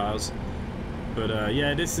love my cars. But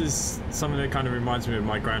yeah, this is something that kind of reminds me of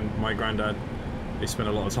my granddad. They spent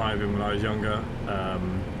a lot of time with him when I was younger.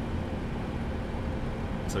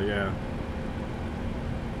 So yeah.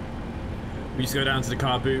 We used to go down to the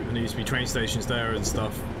car boot, and there used to be train stations there and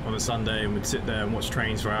stuff on a Sunday, and we'd sit there and watch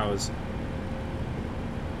trains for hours.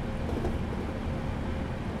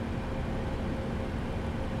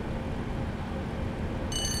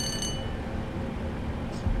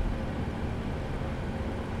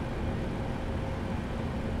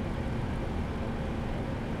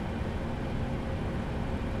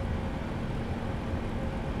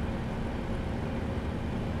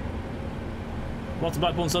 What's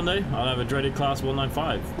back on Sunday? I'll have a dreaded class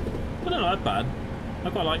 195. I don't know, that bad. I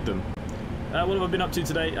quite like them. What have I been up to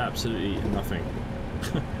today? Absolutely nothing.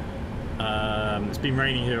 It's been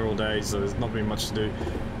raining here all day, so there's not been much to do.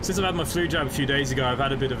 Since I've had my flu jab a few days ago, I've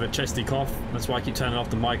had a bit of a chesty cough. That's why I keep turning off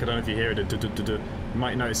the mic. I don't know if you hear it. You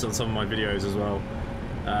might notice on some of my videos as well.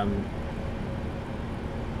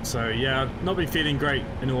 So yeah, I've not been feeling great,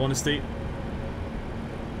 in all honesty.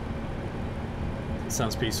 It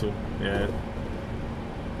sounds peaceful. Yeah.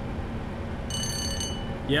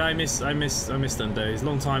 Yeah, I miss them days.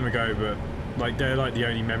 Long time ago, but like they're like the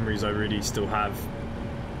only memories I really still have.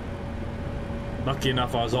 Lucky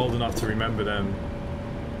enough, I was old enough to remember them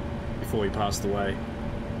before he passed away.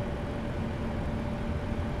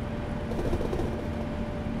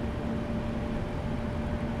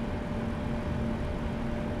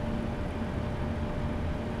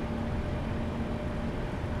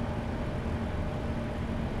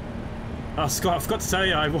 Oh, Scott, I forgot to tell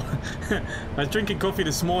you, I was drinking coffee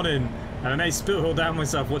this morning and I nearly spilled all down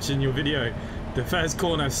myself watching your video. The first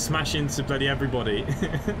corner smashed into bloody everybody.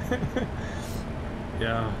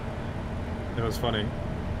 Yeah, it was funny.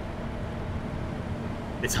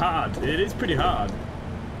 It's hard. It is pretty hard.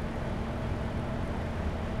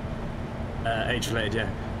 Age-related, yeah.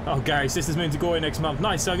 Oh, Gary, sister's moving to Galway next month.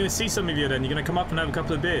 Nice, so I'm going to see some of you then. You're going to come up and have a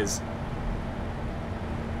couple of beers.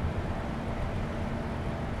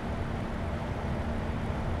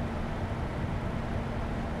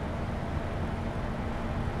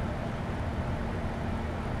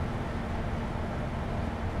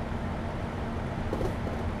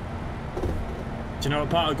 Do you know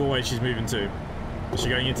what part of Galway she's moving to? Is she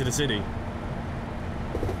going into the city?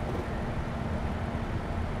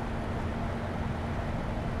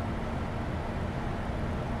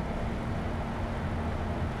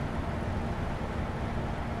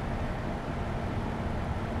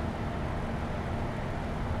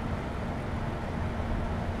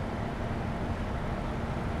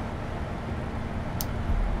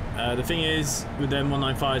 The thing is, with them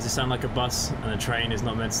 195s, they sound like a bus, and a train is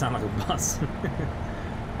not meant to sound like a bus.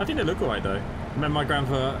 I think they look alright though. I remember my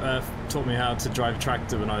grandpa taught me how to drive a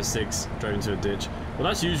tractor when I was 6, drove into a ditch. Well,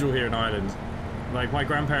 that's usual here in Ireland. Like, my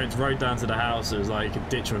grandparents rode down to the house, there was like a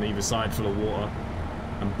ditch on either side full of water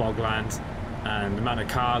and bogland, and the amount of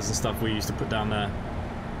cars and stuff we used to put down there.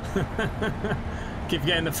 Keep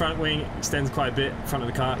forgetting the front wing extends quite a bit, front of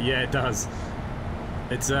the car. Yeah, it does.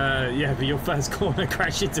 It's, yeah, but your first corner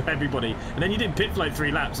crashed into everybody. And then you didn't pit for like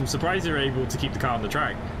 3 laps. I'm surprised you were able to keep the car on the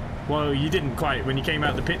track. Well, you didn't quite. When you came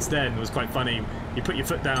out the pits then, it was quite funny. You put your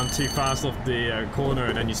foot down too fast off the corner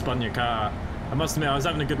and then you spun your car. I must admit, I was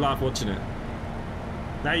having a good laugh watching it.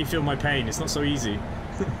 Now you feel my pain. It's not so easy.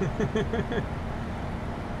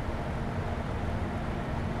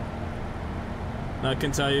 I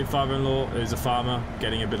can tell you, father-in-law is a farmer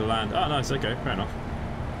getting a bit of land. Oh, nice. Okay, fair enough.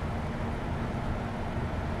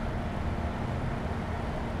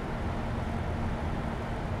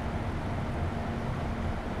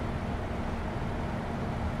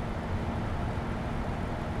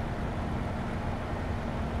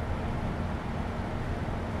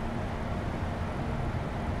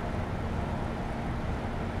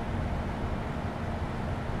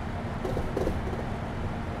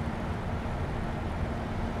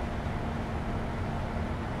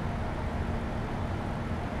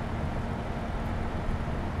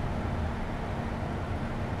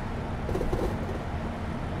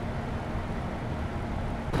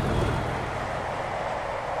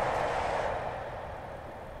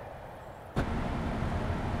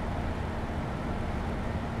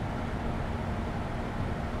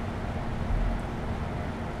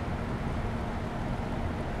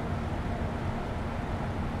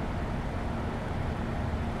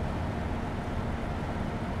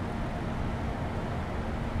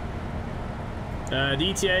 The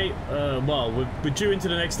ETA, well, we're due into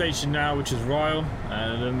the next station now, which is Royal,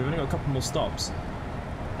 and we've only got a couple more stops.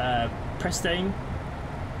 Prestane,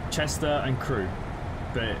 Chester, and Crewe.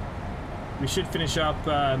 But we should finish up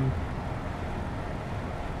probably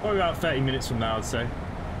about 30 minutes from now, I'd say.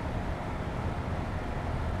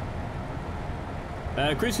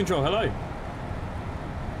 Cruise control, hello.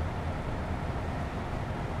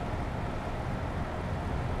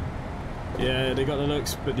 Yeah, they got the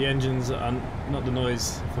looks, but the engines are not the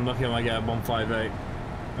noise. If I'm lucky, I might get a 158.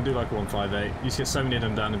 I do like a 158. You used to get so many of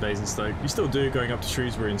them down in Basingstoke. You still do going up to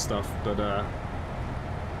Shrewsbury and stuff, but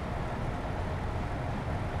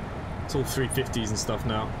it's all 350s and stuff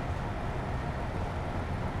now.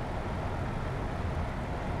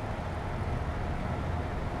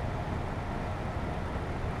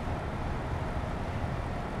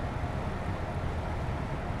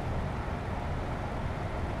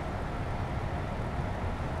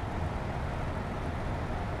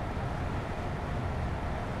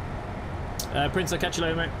 Prince, I'll catch you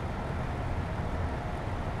later, mate.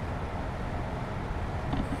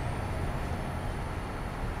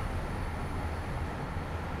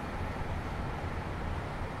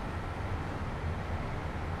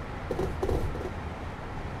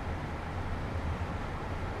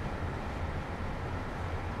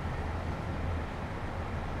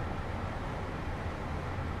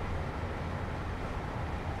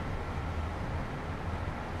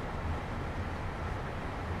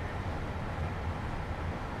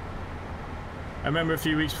 I remember a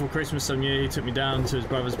few weeks before Christmas some year he took me down to his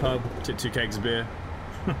brother's pub, took 2 kegs of beer.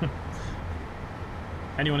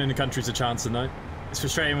 Anyone in the country's a chancer, no? It's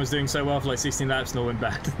frustrating, was doing so well for like 16 laps and all went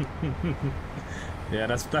bad. Yeah,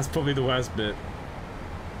 that's probably the worst bit.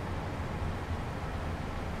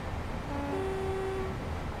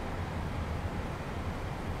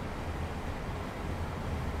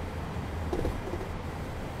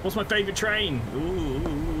 What's my favourite train?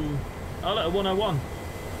 Ooh. Oh, look, a 101.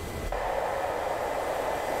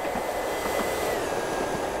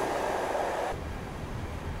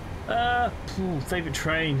 Favourite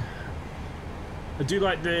train. I do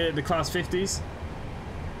like the Class 50s.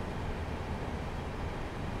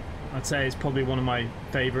 I'd say it's probably one of my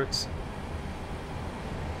favourites.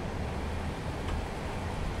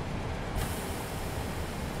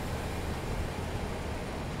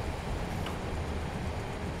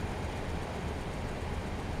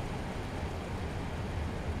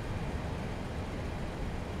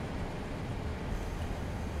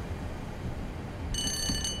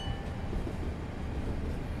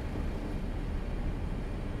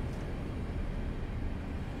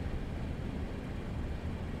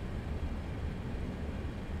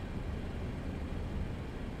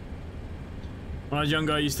 When I was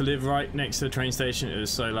younger, I used to live right next to the train station. It was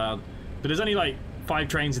so loud. But there's only like 5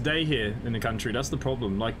 trains a day here in the country. That's the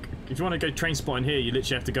problem. Like, if you want to go train spotting here, you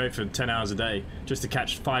literally have to go for 10 hours a day just to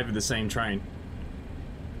catch 5 of the same train.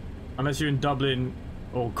 Unless you're in Dublin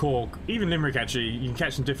or Cork, even Limerick actually, you can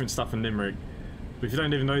catch some different stuff in Limerick. But if you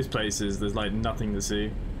don't live in those places, there's like nothing to see.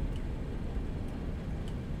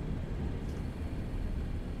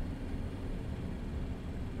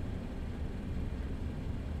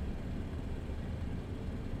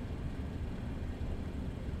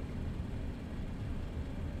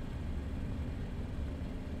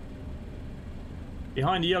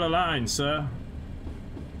 Behind the yellow line, sir.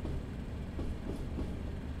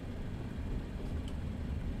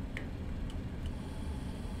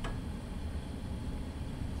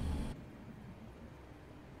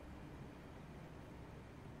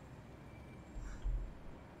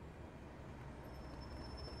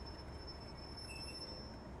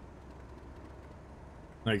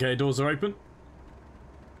 Okay, doors are open.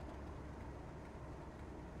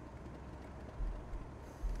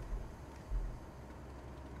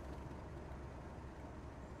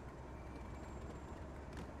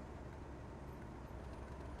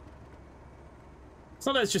 It's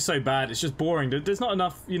not that it's just so bad, it's just boring. There's not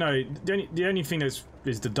enough, you know, the only thing is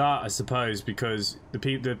the dart, I suppose, because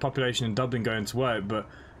the population in Dublin going to work, but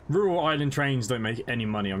rural island trains don't make any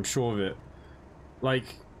money, I'm sure of it.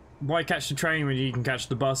 Like, why catch the train when you can catch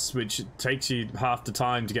the bus, which takes you half the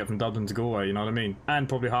time to get from Dublin to Galway, you know what I mean? And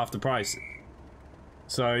probably half the price.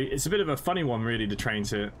 So, it's a bit of a funny one, really, the trains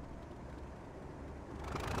here.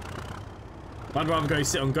 I'd rather go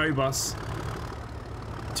sit on Go Bus.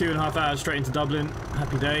 2.5 hours straight into Dublin.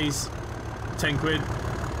 Happy days. 10 quid.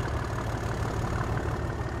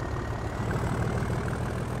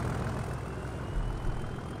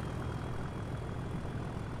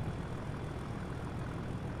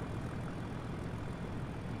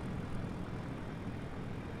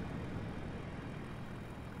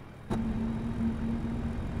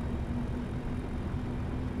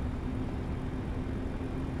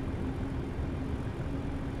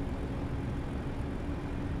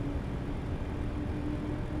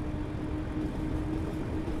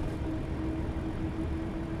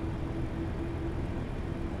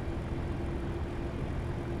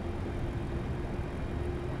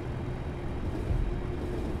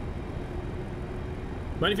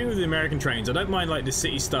 The only thing with the American trains, I don't mind like the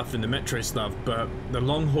city stuff and the metro stuff, but the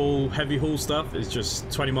long haul, heavy haul stuff is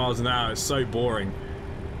just 20 miles an hour. It's so boring.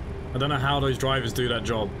 I don't know how those drivers do that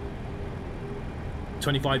job.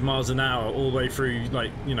 25 miles an hour all the way through,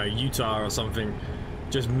 like, you know, Utah or something.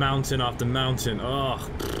 Just mountain after mountain. Oh,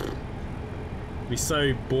 it'd be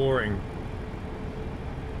so boring.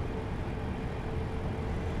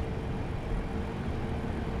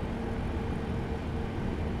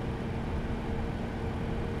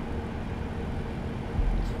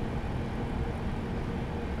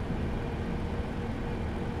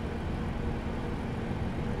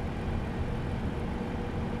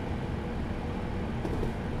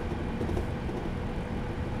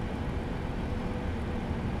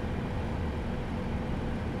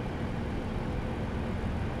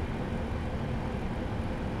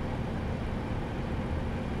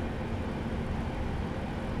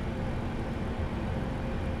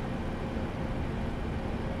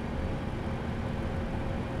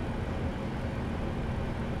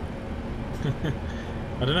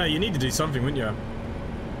 I don't know, you need to do something, wouldn't you?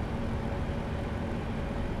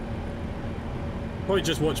 Probably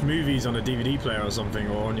just watch movies on a DVD player or something,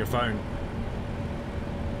 or on your phone.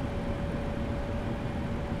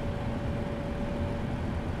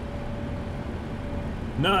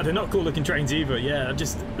 No, they're not cool looking trains either, yeah,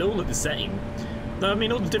 they all look the same. I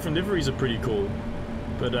mean, all the different liveries are pretty cool.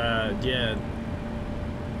 But, yeah.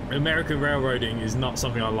 American railroading is not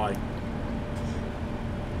something I like.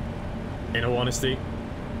 In all honesty.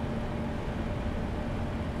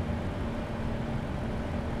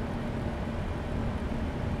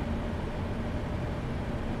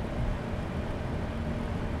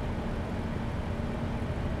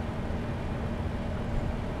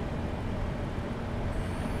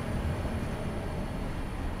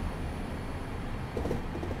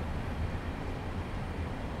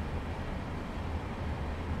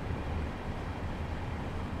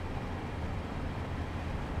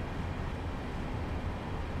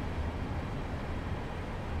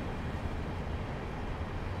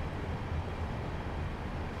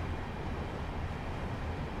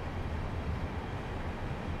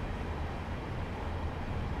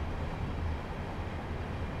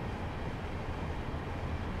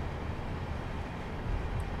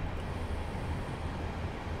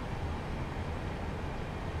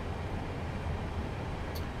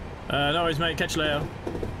 No worries, mate. Catch you later.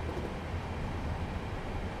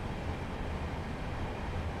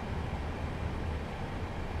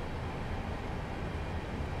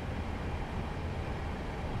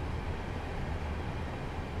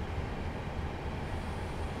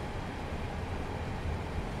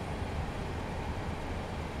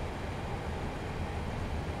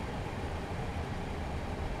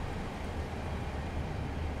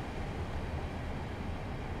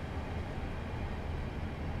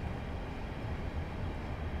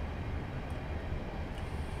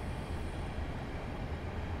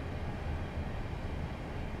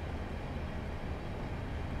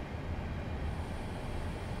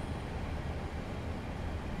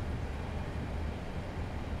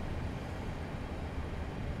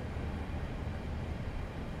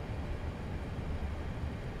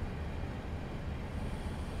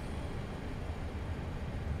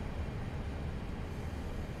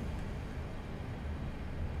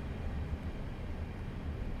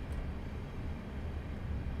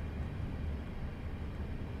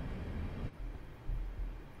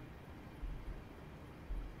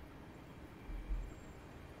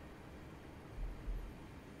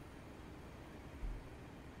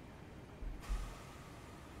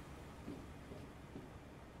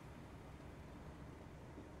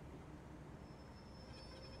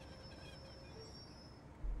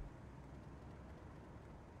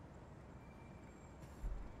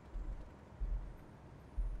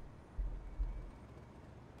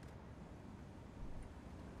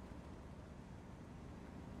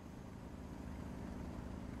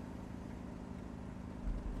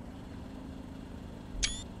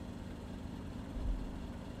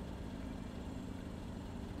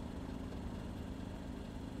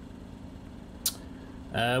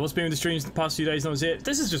 What's been with the streams the past few days? Not it.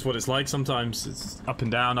 This is just what it's like sometimes. It's up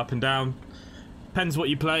and down, up and down. Depends what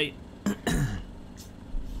you play. If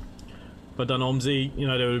I'd done Omsi, you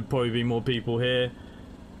know, there would probably be more people here.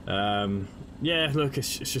 Yeah, look,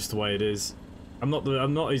 it's just the way it is. I'm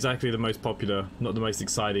not exactly the most popular, not the most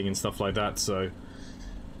exciting and stuff like that, so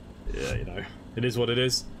yeah, you know, it is what it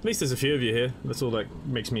is. At least there's a few of you here. That's all that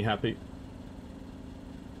makes me happy.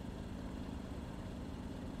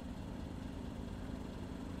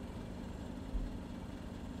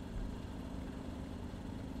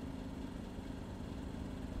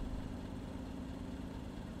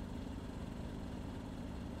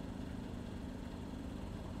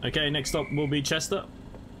 Okay, next up will be Chester.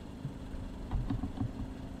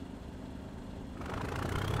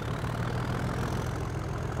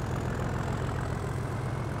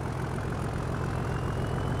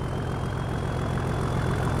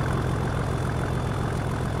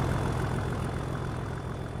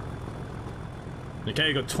 Okay,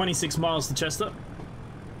 we got 26 miles to Chester.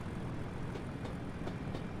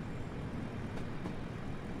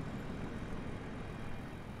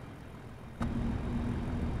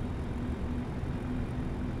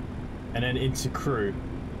 And then into Crewe.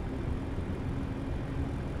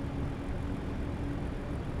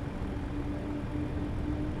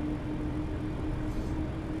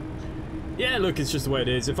 Yeah, look, it's just the way it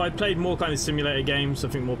is. If I played more kind of simulator games, I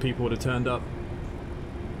think more people would have turned up.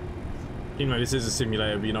 Even though this is a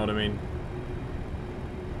simulator, but you know what I mean.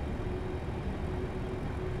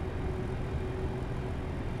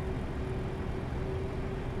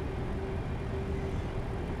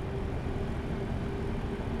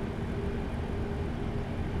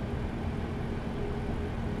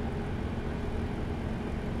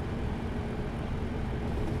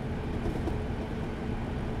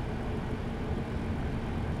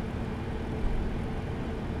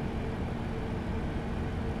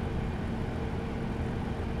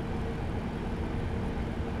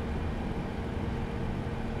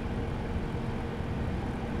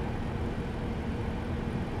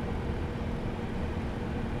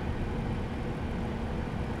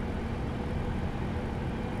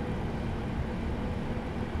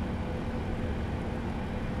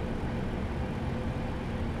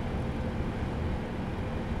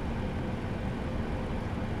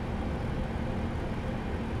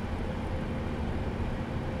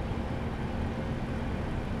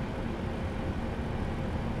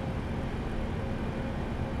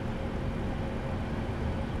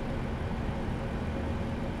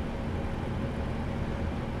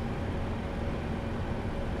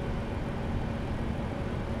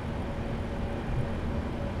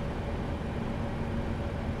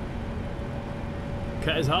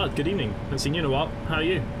 Cat is hard. Good evening. Haven't seen you in a while. How are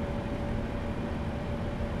you?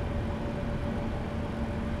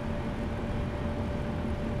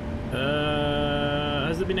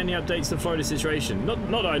 Has there been any updates to the Florida situation? Not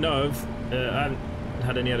that I know of. I haven't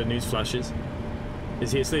had any other news flashes.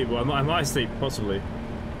 Is he asleep? Well, am I asleep? Possibly.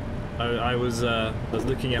 I was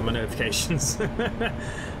looking at my notifications. Is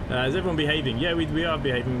everyone behaving? Yeah, we are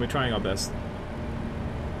behaving. We're trying our best.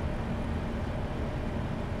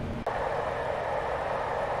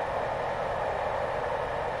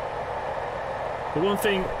 The one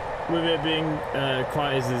thing with it being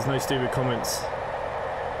quiet is there's no stupid comments.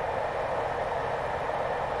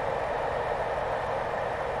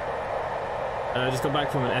 I just got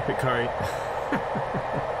back from an epic curry.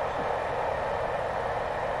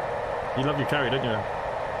 You love your curry, don't you?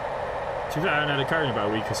 To be fair, I haven't had a curry in about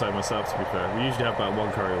a week or so myself, to be fair. We usually have about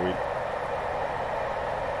one curry a week.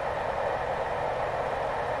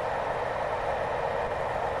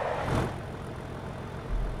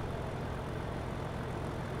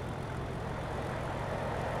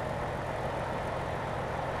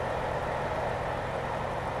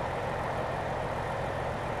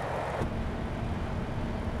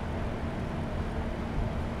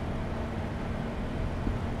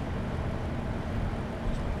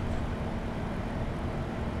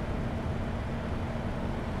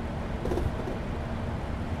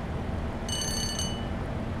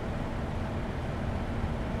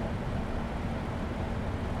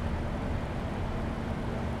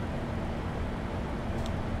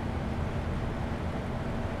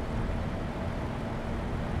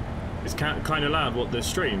 It's kind of loud, what, the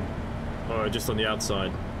stream? Or just on the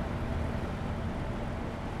outside?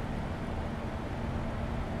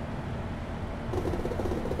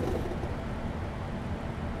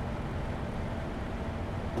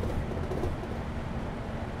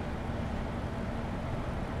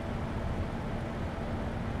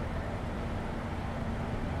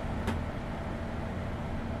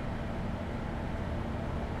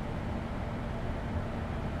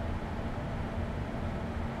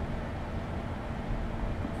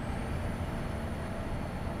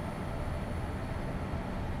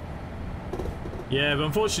 Yeah, but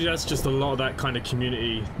unfortunately that's just a lot of that kind of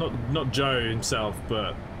community. Not Joe himself,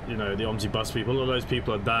 but you know, the Omsi bus people. A lot of those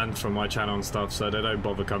people are banned from my channel and stuff, so they don't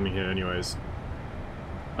bother coming here anyways.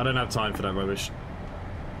 I don't have time for that rubbish.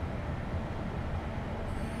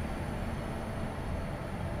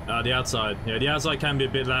 The outside. Yeah, the outside can be a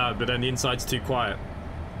bit loud, but then the inside's too quiet.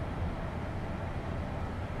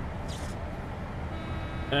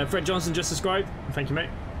 Fred Johnson just subscribed. Thank you, mate.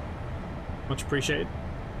 Much appreciated.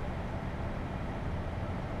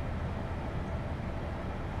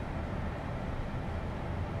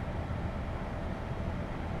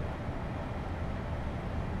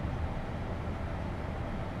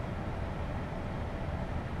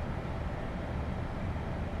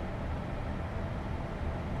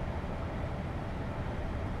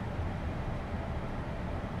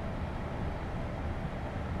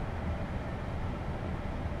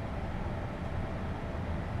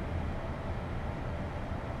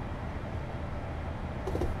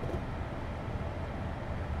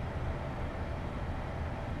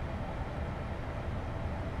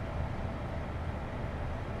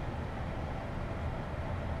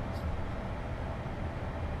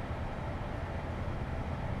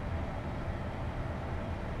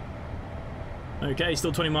 Okay,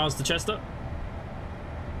 still 20 miles to Chester.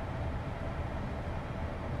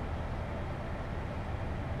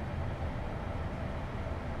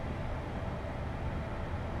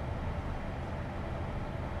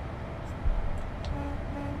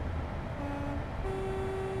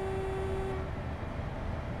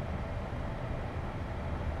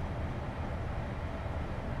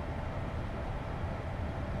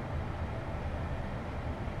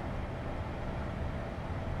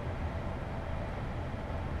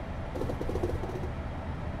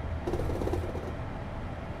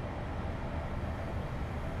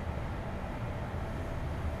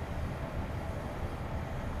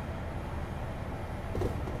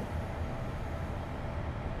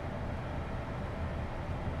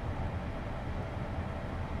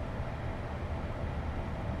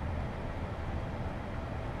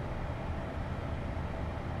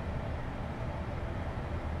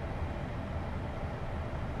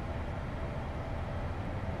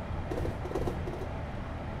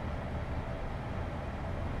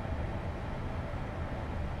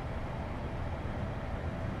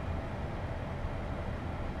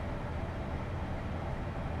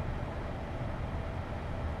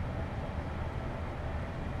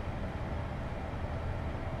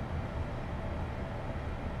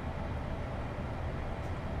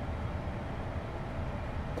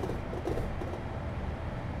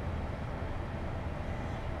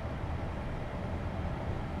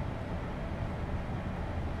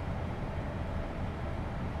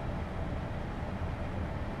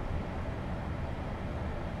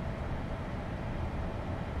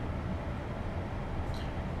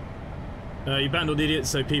 You banned all the idiots,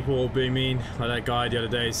 so people will be mean. Like that guy the other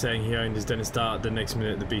day saying he owned his dentist art, the next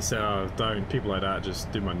minute the beast said, oh, don't. People like that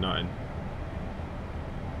just do my nutting.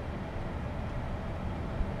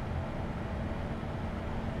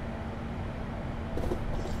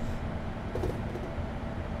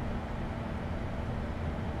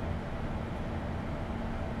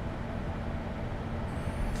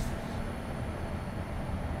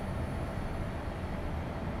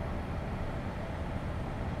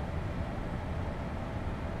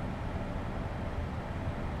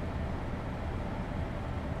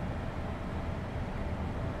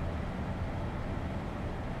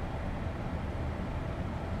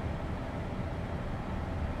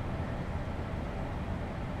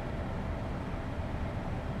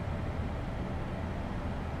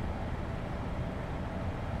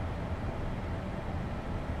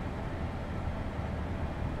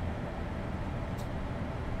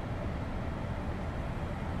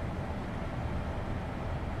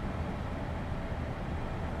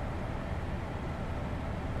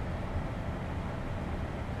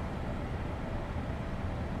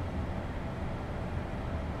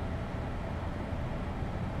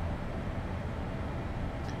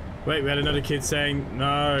 Wait, we had another kid saying,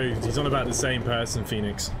 no, he's on about the same person,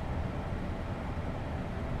 Phoenix.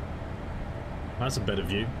 That's a better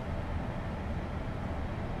view.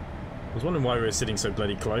 I was wondering why we were sitting so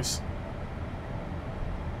bloody close.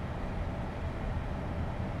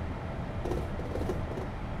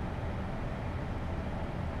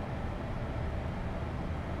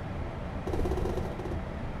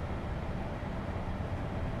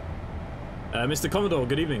 Mr. Commodore,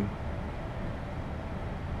 good evening.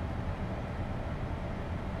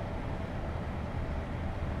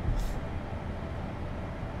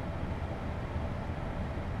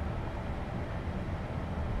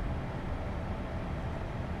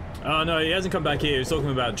 Oh no, he hasn't come back here. He was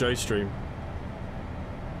talking about Joe's stream.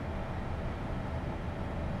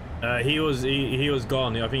 He was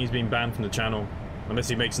gone. I think he's been banned from the channel unless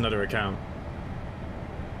he makes another account.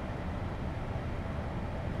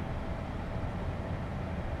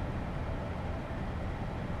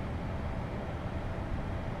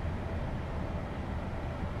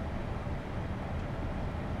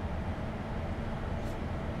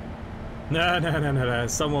 No.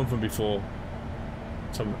 Someone from before.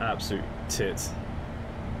 Some absolute tit.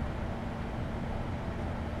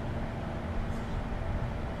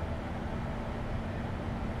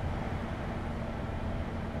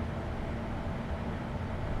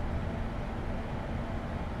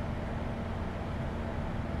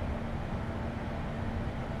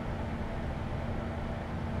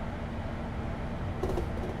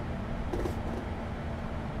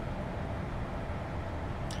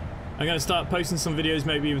 I'm going to start posting some videos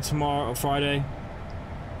maybe even tomorrow or Friday.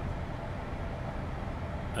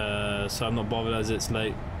 So I'm not bothered as it's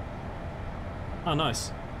late. Oh,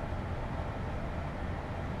 nice.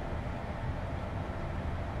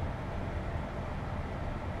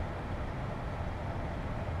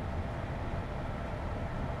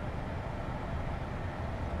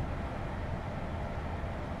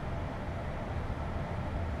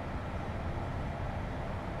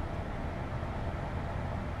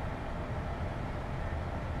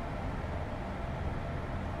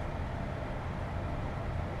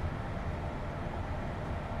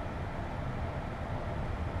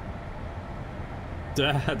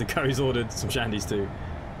 The curry's ordered some shandies too.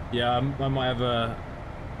 Yeah, I might have a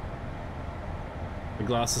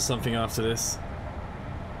glass of something after this.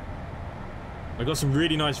 I got some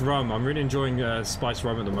really nice rum. I'm really enjoying spiced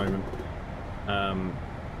rum at the moment.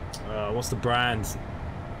 What's the brand?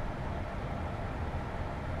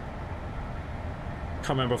 Can't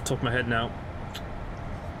remember off the top of my head now.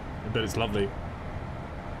 But it's lovely.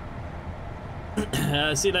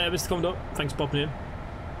 See you later, Mr. Commodore. Thanks for popping in.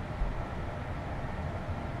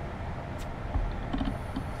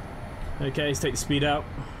 Okay, let's take the speed out.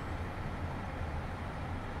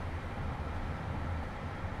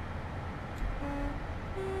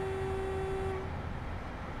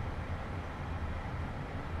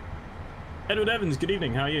 Edward Evans, good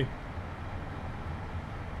evening, how are you?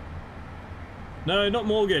 No, not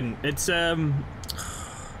Morgan. It's on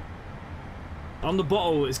the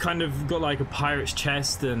bottle it's kind of got like a pirate's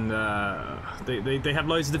chest, and they have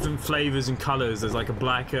loads of different flavors and colors. There's like a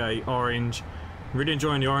black, orange. I'm really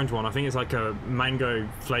enjoying the orange one. I think it's like a mango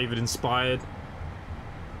flavored inspired.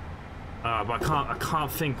 But I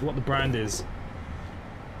can't think what the brand is.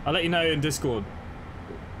 I'll let you know in Discord.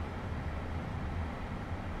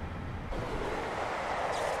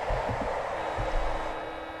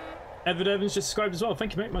 Edward Evans just subscribed as well.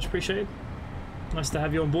 Thank you, mate. Much appreciated. Nice to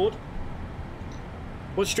have you on board.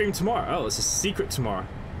 What's stream tomorrow? Oh, it's a secret tomorrow.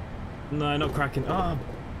 No, not cracking. Oh.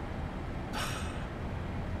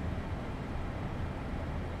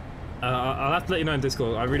 I'll have to let you know in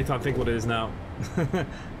Discord. I really can't think what it is now.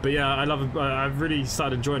 But yeah, I love it. I've really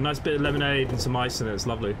started enjoying a nice bit of lemonade and some ice in it. It's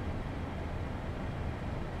lovely.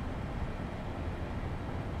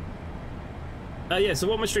 Yeah, so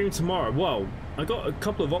what am I streaming tomorrow? Well, I got a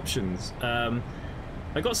couple of options.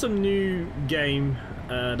 I got some new game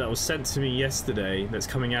that was sent to me yesterday that's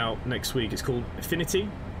coming out next week. It's called Affinity.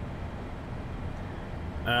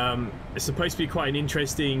 It's supposed to be quite an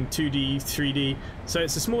interesting 2D, 3D. So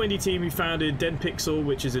it's a small indie team who founded Den Pixel,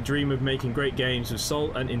 which is a dream of making great games with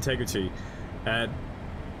soul and integrity.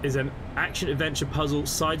 Is an action-adventure puzzle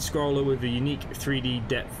side-scroller with a unique 3D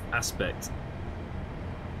depth aspect.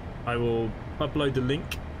 I will upload the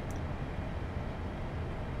link.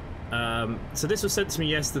 So this was sent to me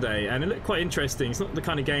yesterday, and it looked quite interesting. It's not the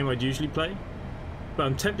kind of game I'd usually play, but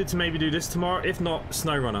I'm tempted to maybe do this tomorrow, if not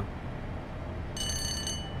SnowRunner.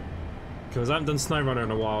 Because I haven't done SnowRunner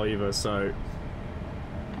in a while either, so...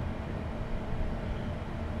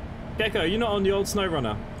 Gecko, you're not on the old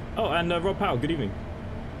SnowRunner. Oh, and Rob Powell, good evening.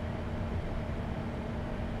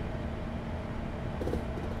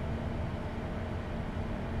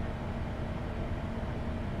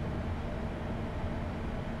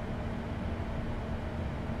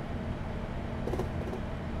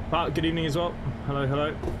 Bart, good evening as well. Hello,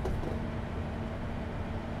 hello.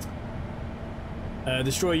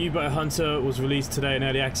 Destroy U-Boat Hunter was released today in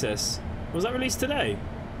early access. Was that released today?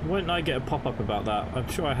 Why didn't I get a pop-up about that? I'm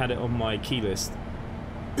sure I had it on my key list.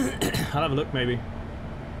 I'll have a look, maybe.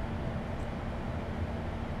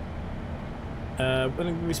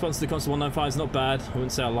 In response to the Console 195, it's not bad. I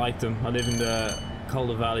wouldn't say I liked them. I live in the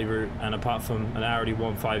Calder Valley route, and apart from an Audi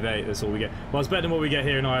 158, that's all we get. Well, it's better than what we get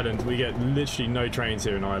here in Ireland. We get literally no trains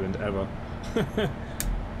here in Ireland, ever.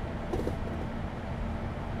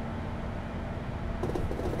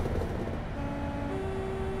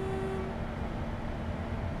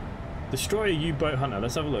 Destroy a U-boat hunter.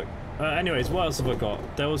 Let's have a look. Anyways, what else have I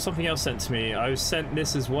got? There was something else sent to me. I was sent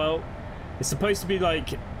this as well. It's supposed to be like...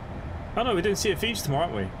 Oh no, we're doing Sea of Thieves tomorrow,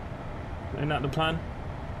 aren't we? Isn't that the plan?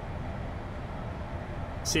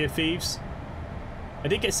 Sea of Thieves. I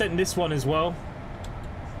did get sent this one as well,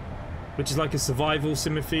 which is like a survival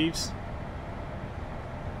Sim of Thieves.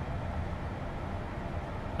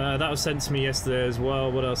 That was sent to me yesterday as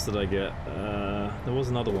well. What else did I get? There was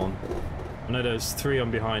another one. I know there's 3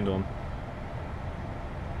 I'm behind on.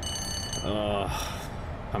 I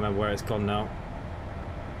can't remember where it's gone now.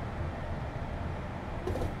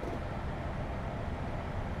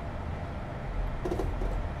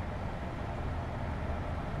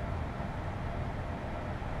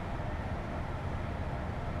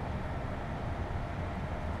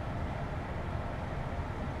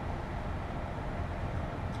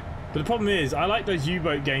 But the problem is, I like those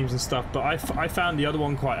U-boat games and stuff, but I found the other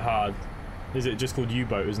one quite hard. Is it just called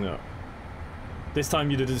U-boat, isn't it? This time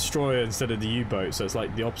you did a destroyer instead of the U-boat, so it's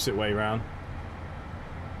like the opposite way around.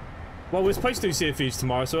 Well, we're supposed to do Sea of Thieves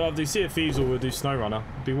tomorrow, so I'll do Sea of Thieves or we'll do SnowRunner.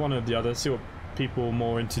 It'll be one or the other, see what people are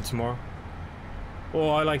more into tomorrow.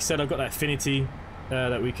 Or, like I said, I've got that Affinity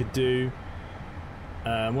that we could do.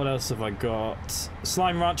 What else have I got?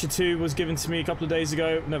 Slime Rancher 2 was given to me a couple of days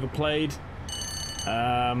ago, never played.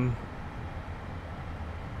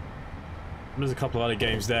 There's a couple of other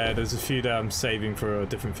games there. There's a few that I'm saving for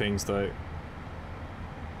different things though.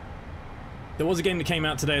 There was a game that came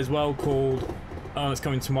out today as well called... Oh, it's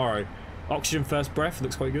coming tomorrow. Oxygen First Breath.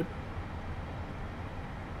 Looks quite good.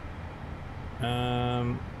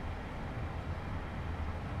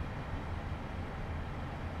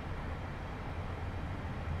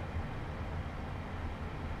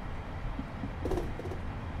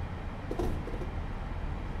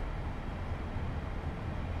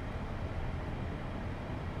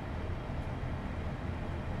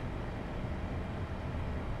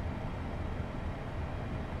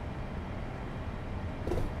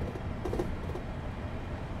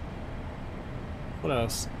 What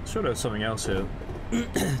else? Sure, there's something else here.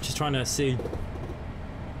 Just trying to see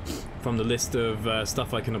from the list of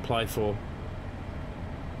stuff I can apply for.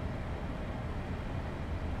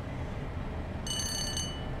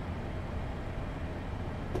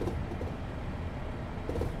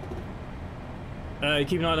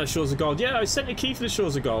 Keep an eye on that Shores of Gold. Yeah, I sent a key for the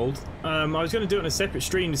Shores of Gold. I was going to do it on a separate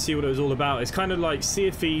stream to see what it was all about. It's kind of like Sea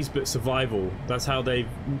of Thieves but survival. That's how they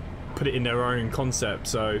put it in their own concept,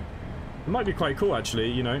 so it might be quite cool actually,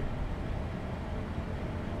 you know.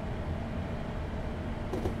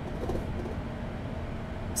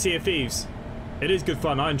 Sea of Thieves. It is good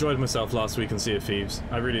fun. I enjoyed myself last week on Sea of Thieves.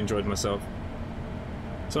 I really enjoyed myself.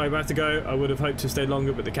 Sorry, I have to go. I would have hoped to stay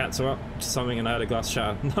longer, but the cats are up to something and I had a glass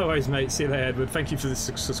shower. No worries, mate. See you later, Edward. Thank you for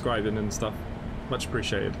subscribing and stuff. Much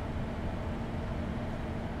appreciated.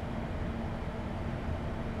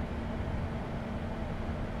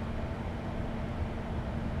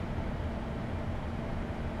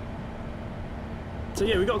 So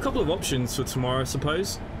yeah, we've got a couple of options for tomorrow, I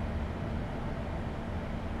suppose.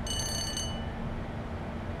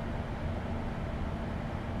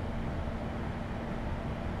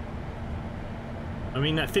 I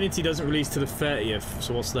mean, that Affinity doesn't release to the 30th,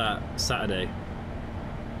 so what's that? Saturday.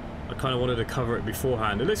 I kind of wanted to cover it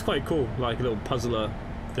beforehand. It looks quite cool, like a little puzzler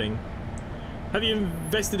thing. Have you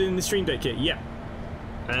invested in the Stream Deck kit? Yeah.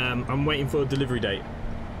 I'm waiting for a delivery date.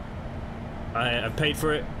 I've paid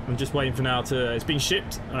for it. I'm just waiting for now to... It's been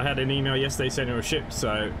shipped. I had an email yesterday saying it was shipped,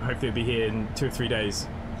 so hopefully it'll be here in 2 or 3 days.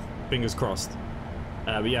 Fingers crossed.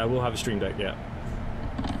 But yeah, we'll have a Stream Deck, yeah.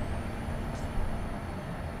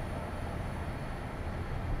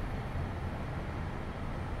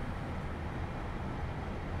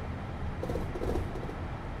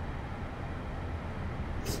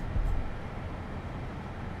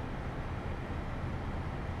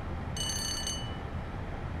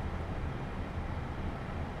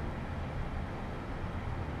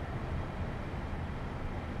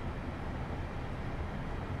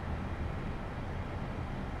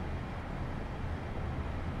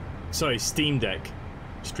 Sorry, Steam Deck.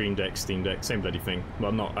 Stream Deck, Steam Deck, same bloody thing.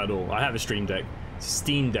 Well, not at all. I have a Stream Deck.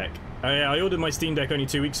 Steam Deck. I ordered my Steam Deck only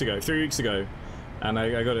 3 weeks ago, and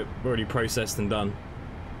I got it already processed and done.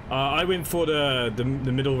 I went for the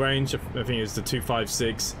middle range. I think it's the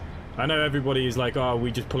 256. I know everybody is like, oh, we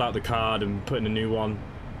just pull out the card and put in a new one.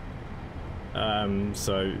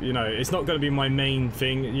 So, you know, it's not going to be my main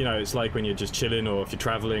thing. You know, it's like when you're just chilling or if you're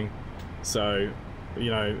traveling. So, you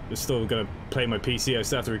know, it's still going to play my PC. I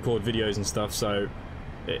still have to record videos and stuff. So,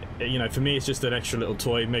 you know, for me, it's just an extra little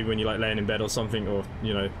toy. Maybe when you're like laying in bed or something, or,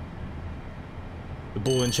 you know, the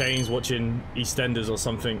ball and chains, watching EastEnders or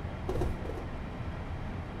something.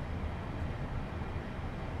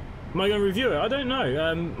 Am I going to review it? I don't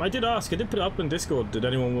know. I did ask. I did put it up on Discord. Did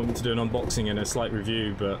anyone want me to do an unboxing and a slight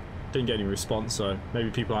review? But didn't get any response, so maybe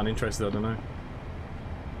people aren't interested. I don't know.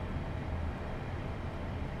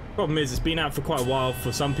 Problem is, it's been out for quite a while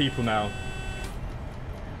for some people now.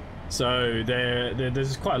 So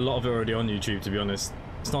there's quite a lot of it already on YouTube, to be honest.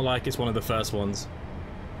 It's not like it's one of the first ones.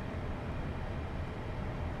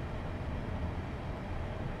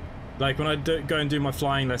 Like when I go and do my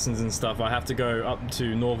flying lessons and stuff, I have to go up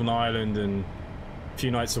to Northern Ireland and a few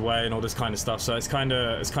nights away and all this kind of stuff. So it's kind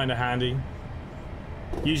of handy.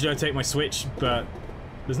 Usually I take my Switch, but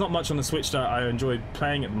there's not much on the Switch that I enjoy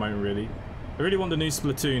playing at the moment, really. I really want the new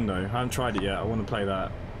Splatoon though. I haven't tried it yet. I want to play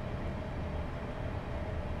that.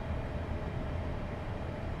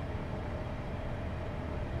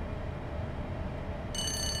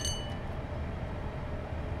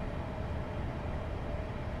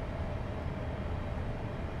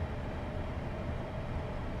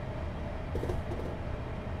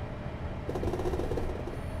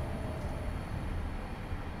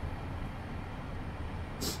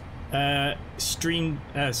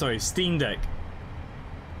 Steam Deck.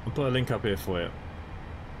 I'll put a link up here for you.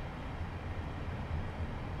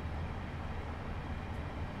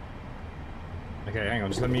 Okay, hang on,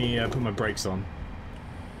 just let me put my brakes on.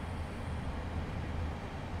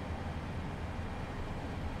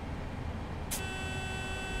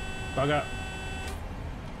 Bugger.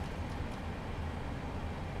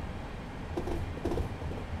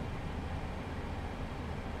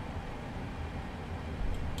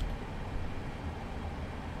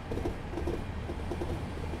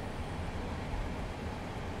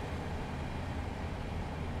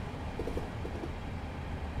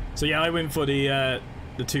 So yeah, I went for the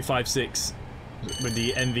 256 with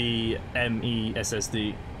the NVMe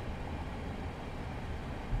SSD.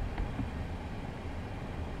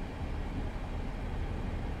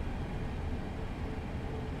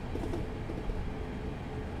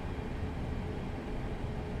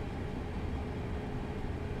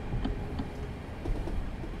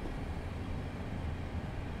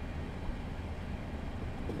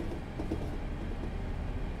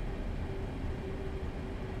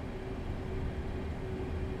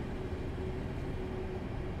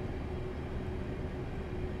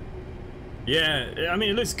 Yeah, I mean,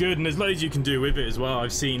 it looks good, and there's loads you can do with it as well.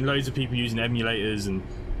 I've seen loads of people using emulators, and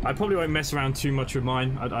I probably won't mess around too much with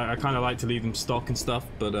mine. I kind of like to leave them stock and stuff,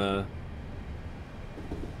 but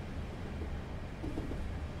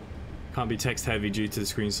can't be text heavy due to the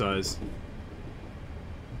screen size.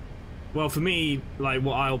 Well, for me, like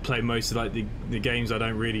what I'll play most of, like the games I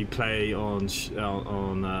don't really play on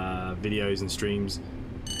videos and streams.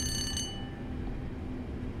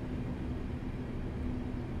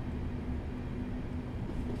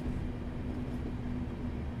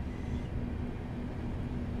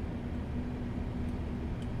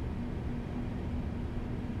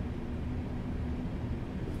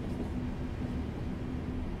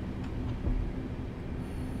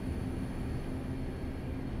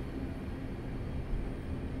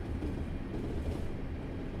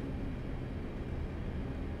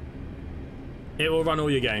 It will run all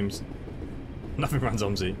your games. Nothing runs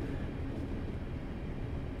Omsi.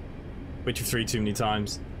 Witcher 3 too many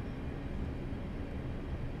times.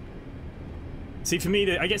 See, for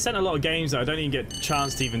me, I get sent a lot of games that I don't even get a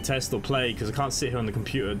chance to even test or play because I can't sit here on the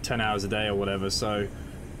computer 10 hours a day or whatever. So,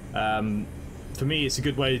 for me, it's a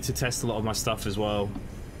good way to test a lot of my stuff as well.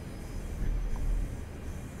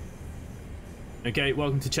 Okay,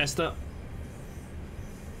 welcome to Chester.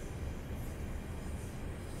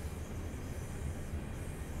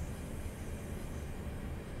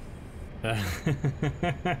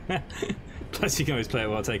 Plus you can always play it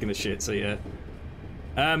while taking a shit, so yeah.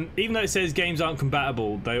 Even though it says games aren't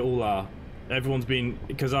compatible, they all are. Everyone's been,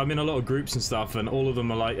 because I'm in a lot of groups and stuff, and all of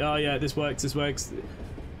them are like, oh yeah, this works, this works.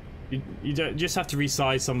 You don't, just have to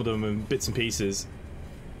resize some of them in bits and pieces.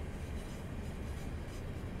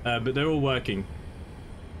 But they're all working.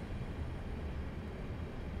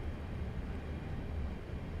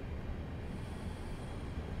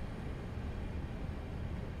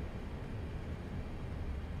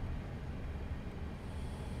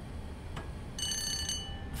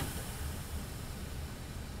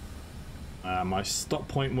 My stop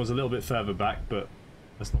point was a little bit further back, but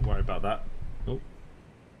let's not worry about that. Oh.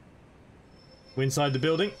 We're inside the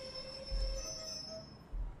building.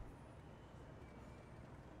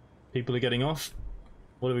 People are getting off.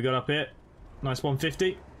 What have we got up here? Nice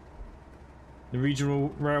 150. The regional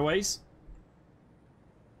railways.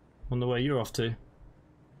 Wonder where you're off to.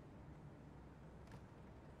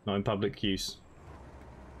 Not in public use.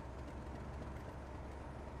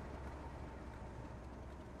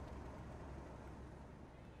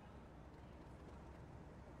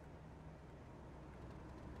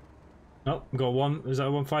 Oh, we got one. Is that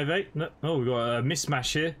a 158? No. Oh, we got a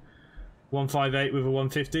mismatch here. 158 with a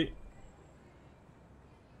 150.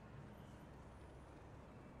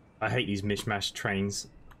 I hate these mishmash trains.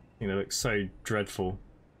 I think they look so dreadful.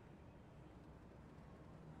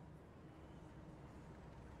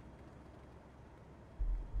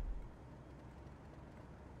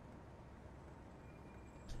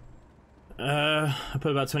 I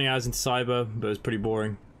put about 20 hours into Cyber, but it was pretty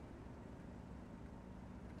boring.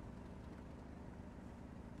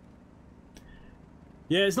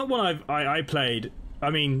 Yeah, it's not one I played. I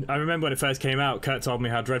mean, I remember when it first came out, Kurt told me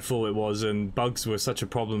how dreadful it was, and bugs were such a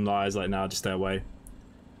problem that I was like, nah, just stay away.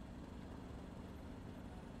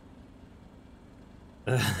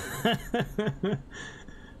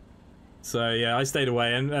 So yeah, I stayed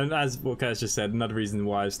away, and as what Kurt just said, another reason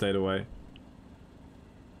why I stayed away.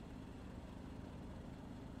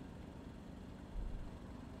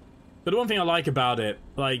 But the one thing I like about it,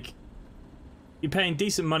 like, you're paying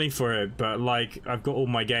decent money for it, but like, I've got all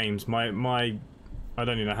my games. My I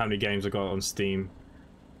don't even know how many games I got on Steam.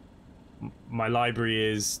 My library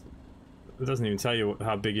is... It doesn't even tell you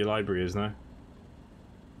how big your library is, no?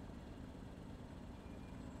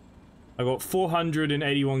 I got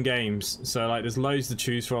 481 games, so like there's loads to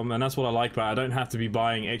choose from, and that's what I like about it. I don't have to be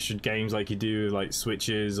buying extra games like you do like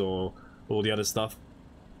Switches or all the other stuff.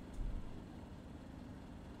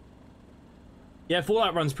 Yeah,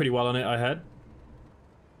 Fallout runs pretty well on it, I heard.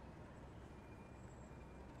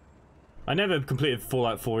 I never completed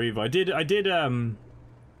Fallout 4 either.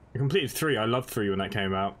 I completed 3. I loved 3 when that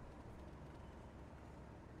came out.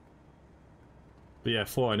 But yeah,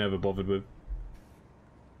 4 I never bothered with.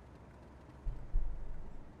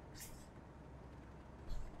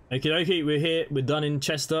 Okie dokie, we're here. We're done in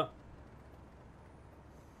Chester.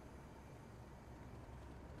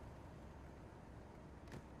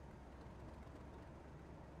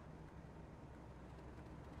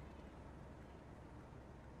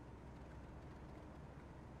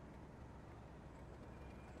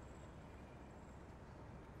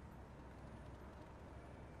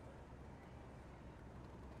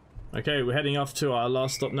 Okay, we're heading off to our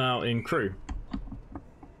last stop now in Crewe.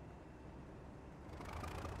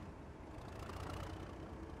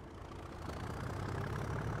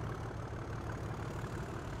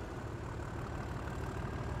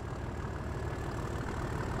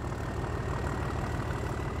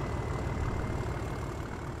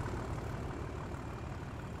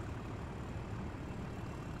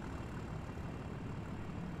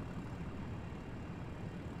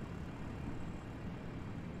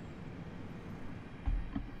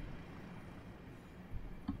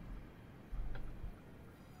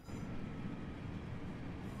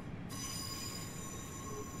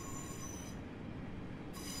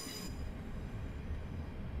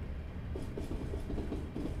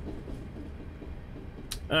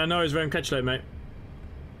 No worries, Rome. Catch you later, mate.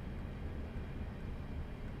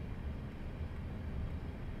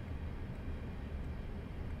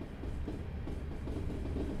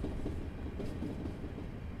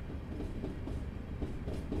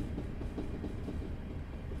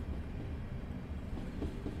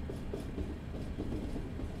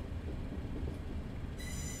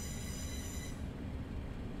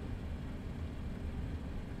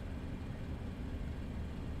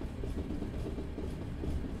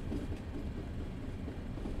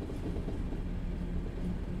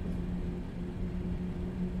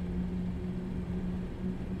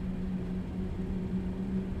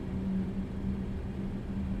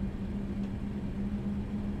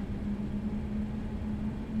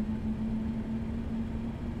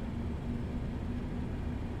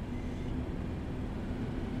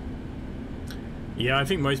 Yeah, I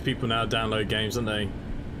think most people now download games, don't they?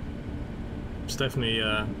 It's definitely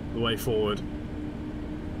the way forward.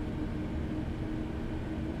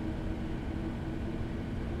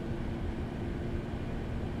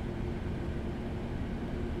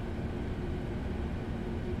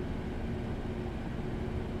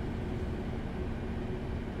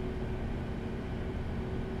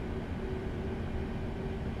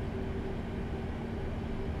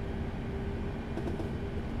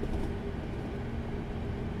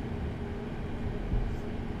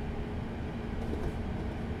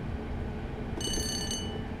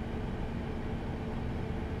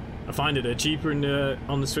 I find it they're cheaper in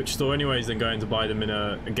on the Switch store anyways than going to buy them in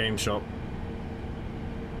a game shop.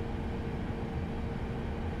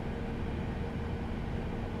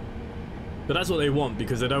 But that's what they want,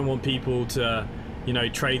 because they don't want people to, you know,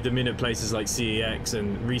 trade them in at places like CEX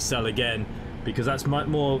and resell again, because that's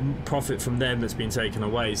more profit from them that's been taken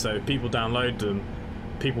away. So if people download them,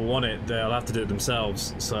 people want it, they'll have to do it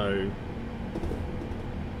themselves. So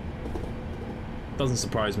doesn't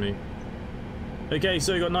surprise me. Okay,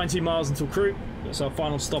 so we've got 19 miles until crew. That's our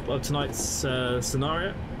final stop of tonight's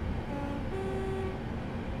scenario.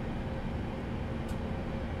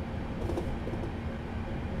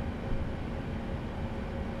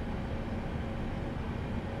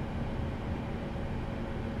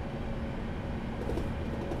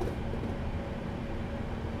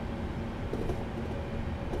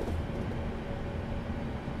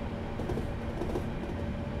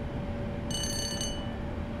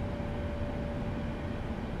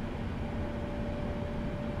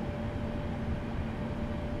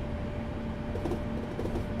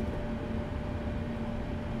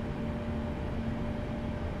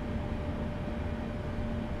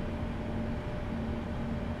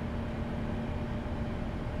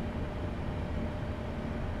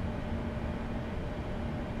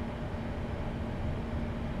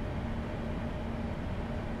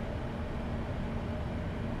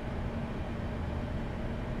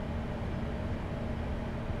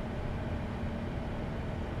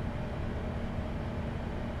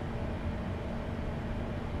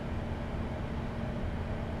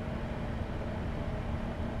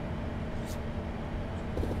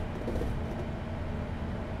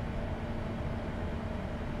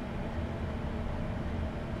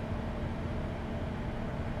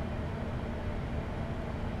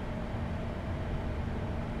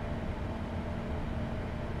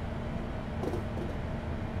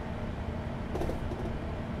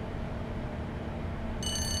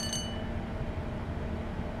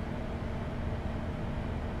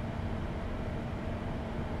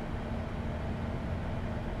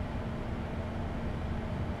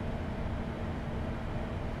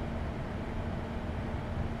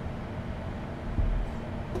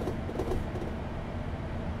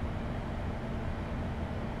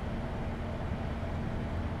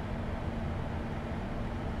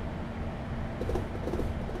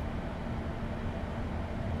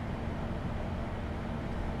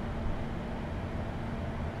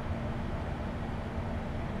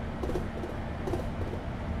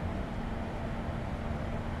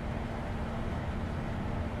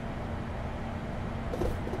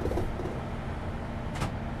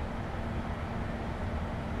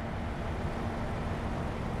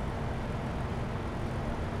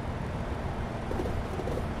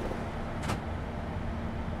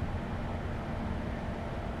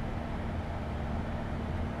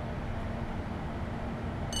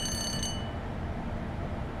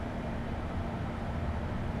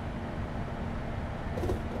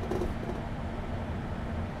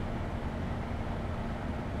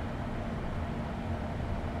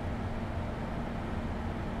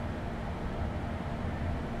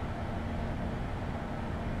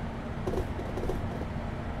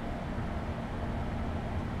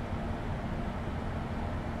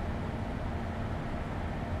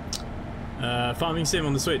 Farming Sim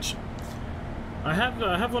on the Switch. I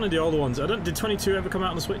have one of the older ones. Did 22 ever come out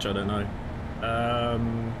on the Switch? I don't know.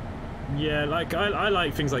 Yeah, like I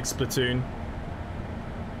like things like Splatoon.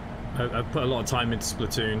 I've put a lot of time into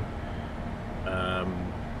Splatoon.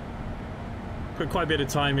 Put quite a bit of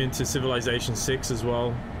time into Civilization 6 as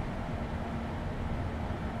well.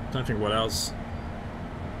 Don't think what else.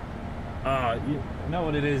 You know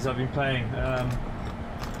what it is I've been playing?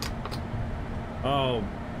 Oh,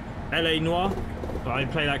 LA Noire. I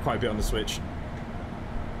play that quite a bit on the Switch.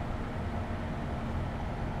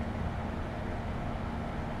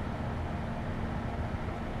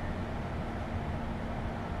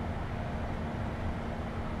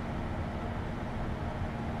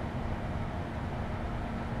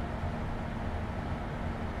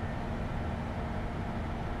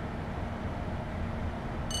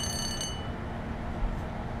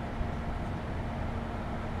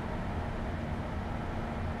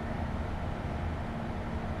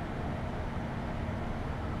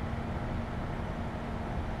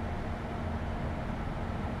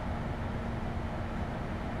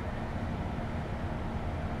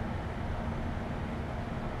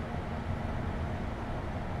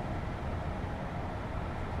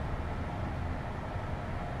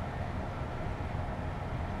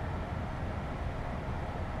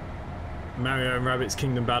 Mario and Rabbids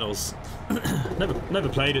Kingdom Battles. never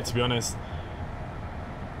played it, to be honest.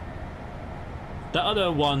 That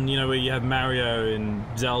other one, you know, where you have Mario and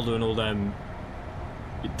Zelda and all them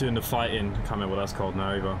doing the fighting. I can't remember what that's called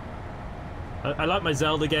now either. I like my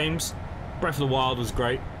Zelda games. Breath of the Wild was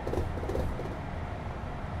great.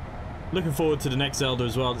 Looking forward to the next Zelda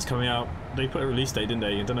as well that's coming out. They put a release date, didn't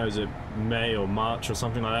they? I don't know, is it May or March or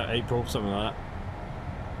something like that? April, something like that.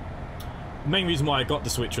 The main reason why I got the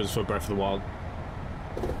Switch was for Breath of the Wild.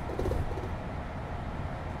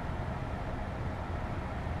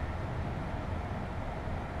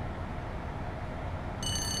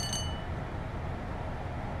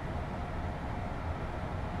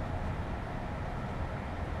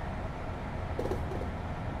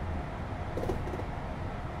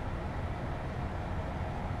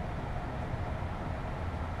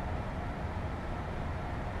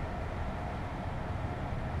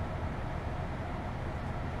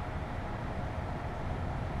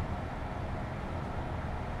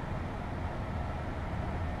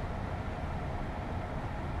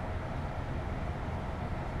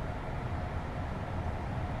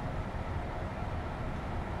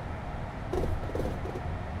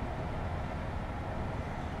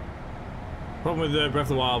 Problem with Breath of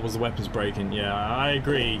the Wild was the weapons breaking. Yeah, I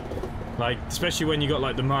agree. Like, especially when you got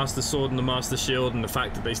like the Master Sword and the Master Shield, and the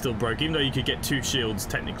fact that they still broke, even though you could get 2 shields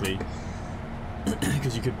technically,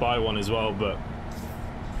 because you could buy one as well. But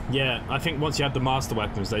yeah, I think once you had the Master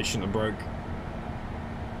weapons, they shouldn't have broke.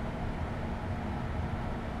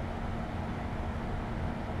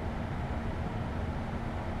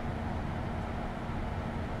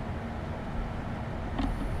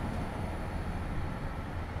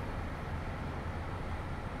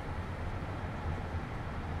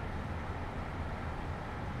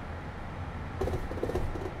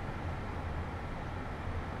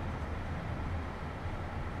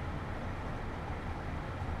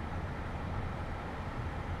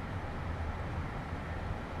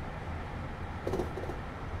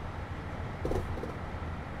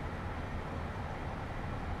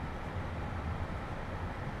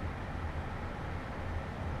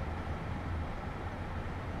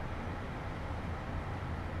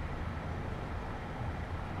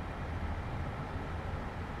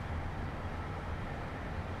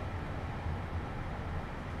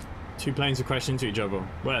 Two planes are crashing into each other.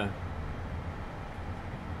 Where?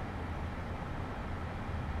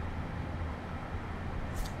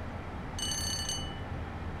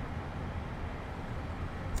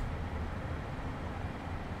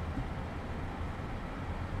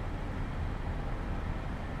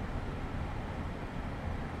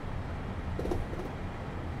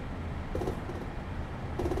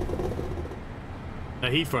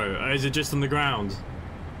 At Heathrow? Is it just on the ground?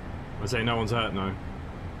 I say no one's hurt, no.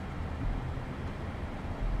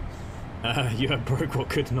 You have broke what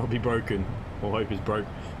could not be broken, or hope is broke.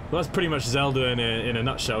 Well, that's pretty much Zelda in a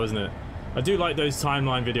nutshell, isn't it? I do like those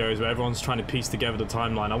timeline videos where everyone's trying to piece together the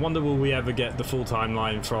timeline. I wonder, will we ever get the full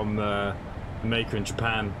timeline from the maker in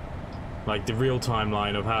Japan? Like the real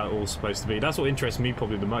timeline of how it all's supposed to be. That's what interests me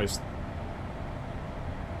probably the most.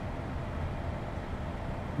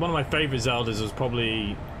 One of my favourite Zeldas was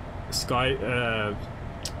probably Skywaker.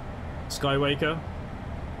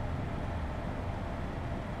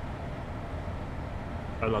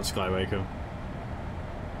 I love Skywaker.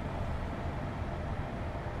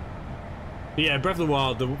 But yeah, Breath of the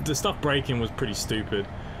Wild, the stuff breaking was pretty stupid.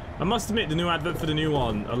 I must admit, the new advert for the new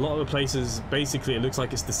one, a lot of the places, basically it looks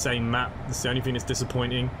like it's the same map. That's the only thing that's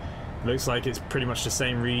disappointing. It looks like it's pretty much the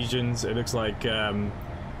same regions. It looks like you're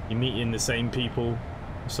meeting the same people.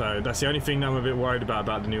 So that's the only thing that I'm a bit worried about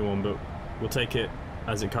the new one, but we'll take it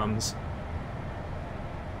as it comes.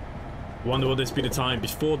 Wonder will this be the time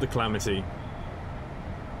before the calamity?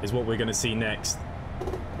 Is what we're going to see next.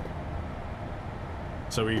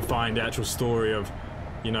 So we find the actual story of,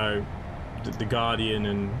 you know, the Guardian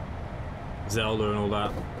and Zelda and all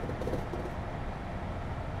that.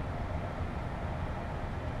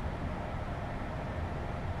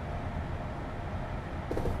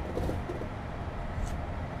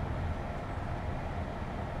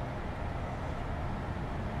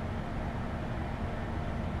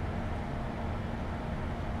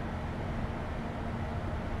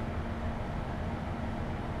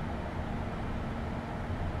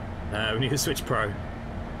 We need a Switch Pro.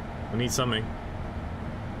 We need something.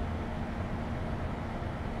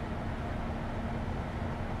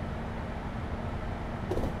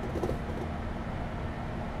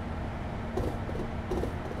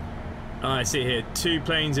 I see here, 2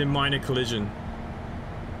 planes in minor collision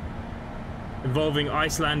involving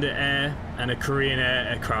Icelander Air and a Korean Air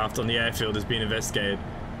aircraft on the airfield is being investigated.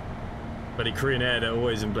 Bloody Korean Air, they're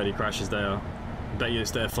always in bloody crashes there. I bet you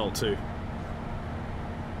it's their fault too.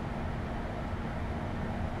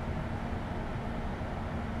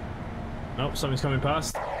 Oh, something's coming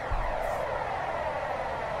past.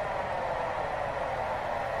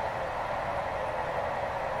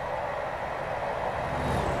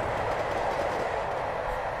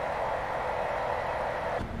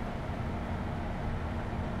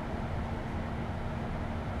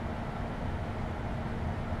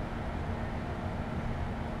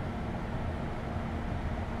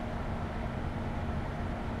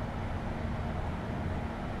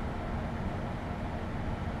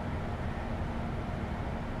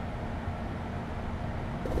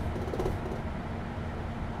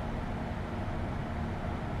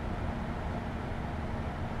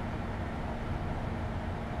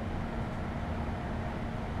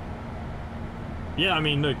 Yeah, I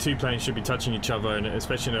mean, look, two planes should be touching each other, and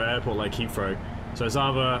especially in an airport like Heathrow. So it's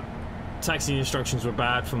either taxi instructions were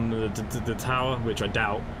bad from the tower, which I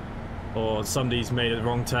doubt, or somebody's made a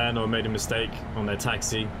wrong turn or made a mistake on their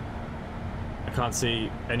taxi. I can't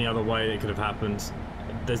see any other way it could have happened.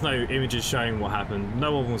 There's no images showing what happened.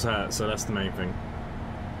 No one was hurt, so that's the main thing.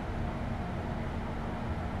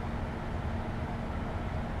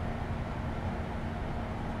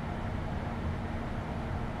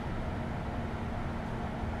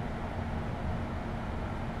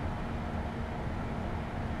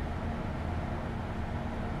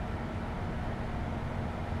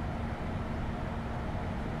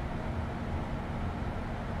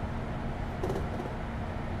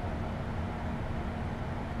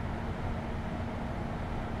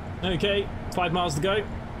 Okay, 5 miles to go.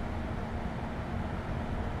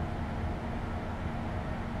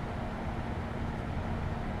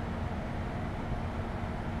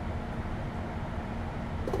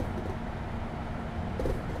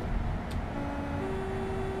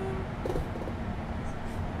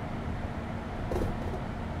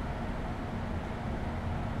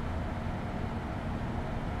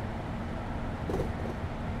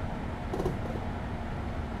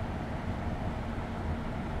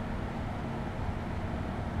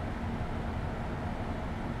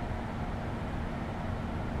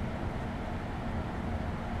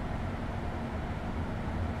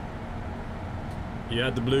 You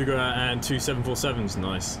had the Beluga and 2 747s,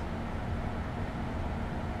 nice.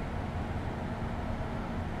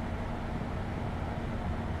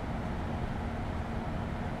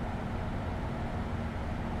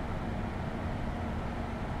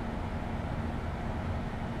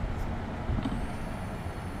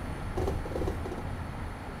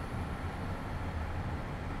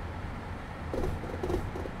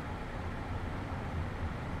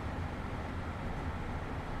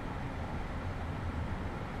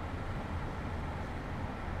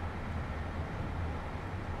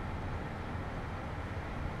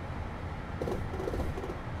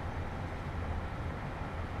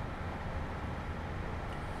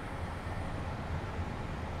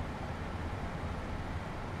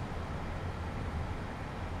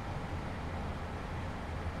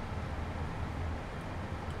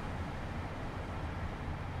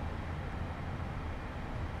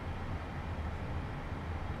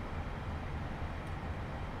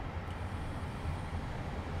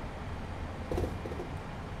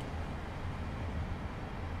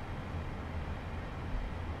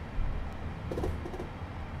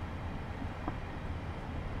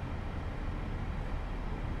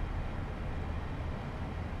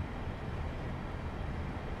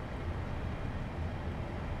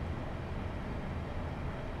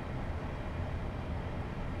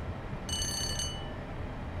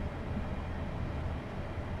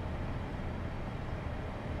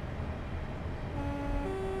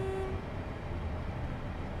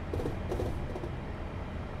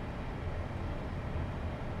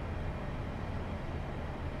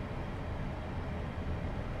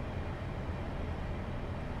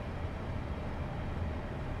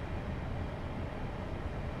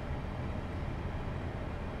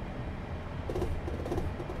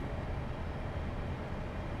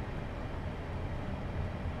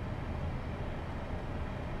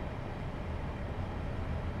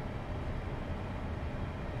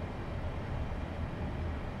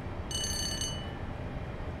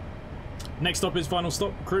 Next stop is final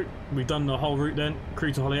stop, Crewe. We've done the whole route then,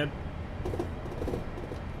 Crewe to Holyhead.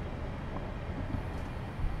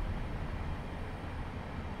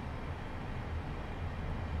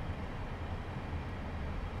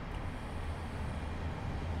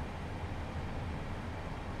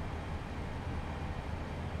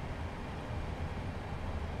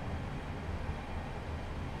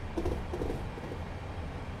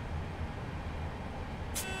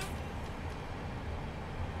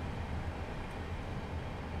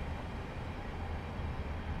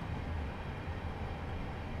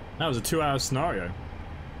 That was a 2-hour scenario.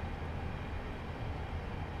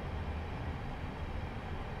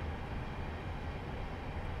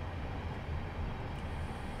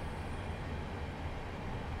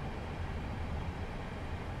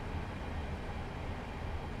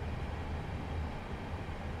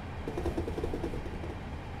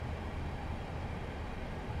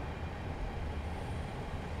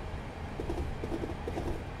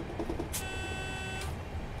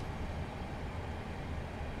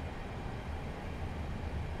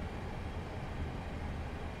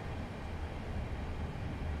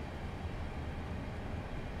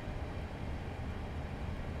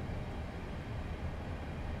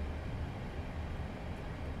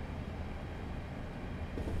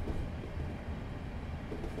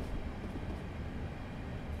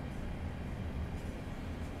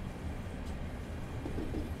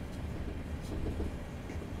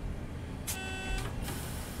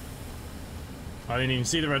 I didn't even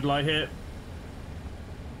see the red light here.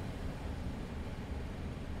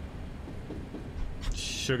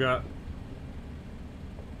 Sugar.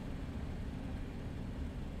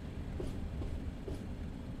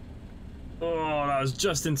 Oh, that was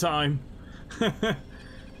just in time. I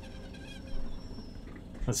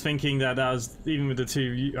was thinking that was, even with the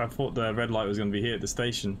two, I thought the red light was going to be here at the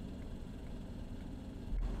station.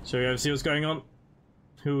 Shall we go see what's going on?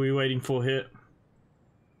 Who are we waiting for here?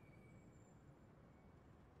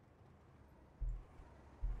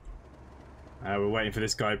 We're waiting for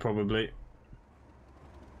this guy, probably.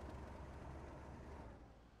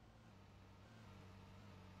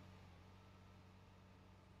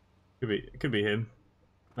 Could be him.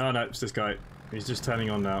 Oh no, it's this guy. He's just turning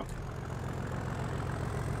on now.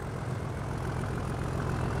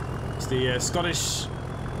 It's the Scottish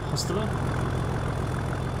Hosteler.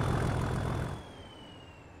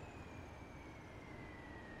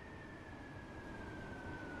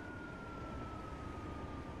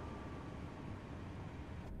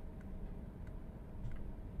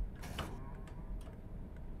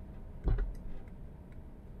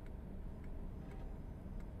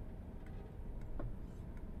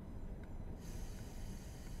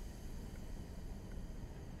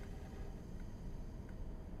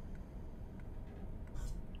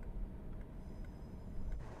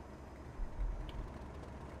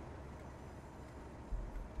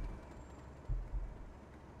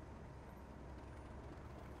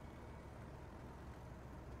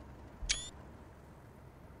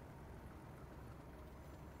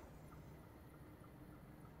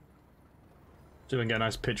 See if I can get a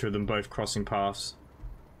nice picture of them both crossing paths.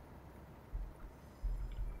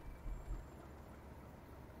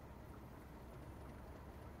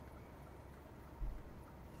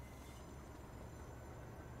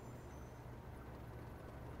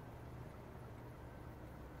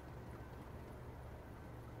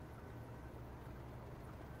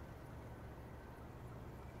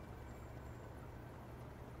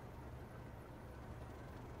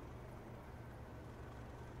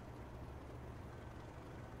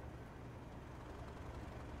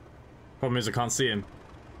 Problem is I can't see him.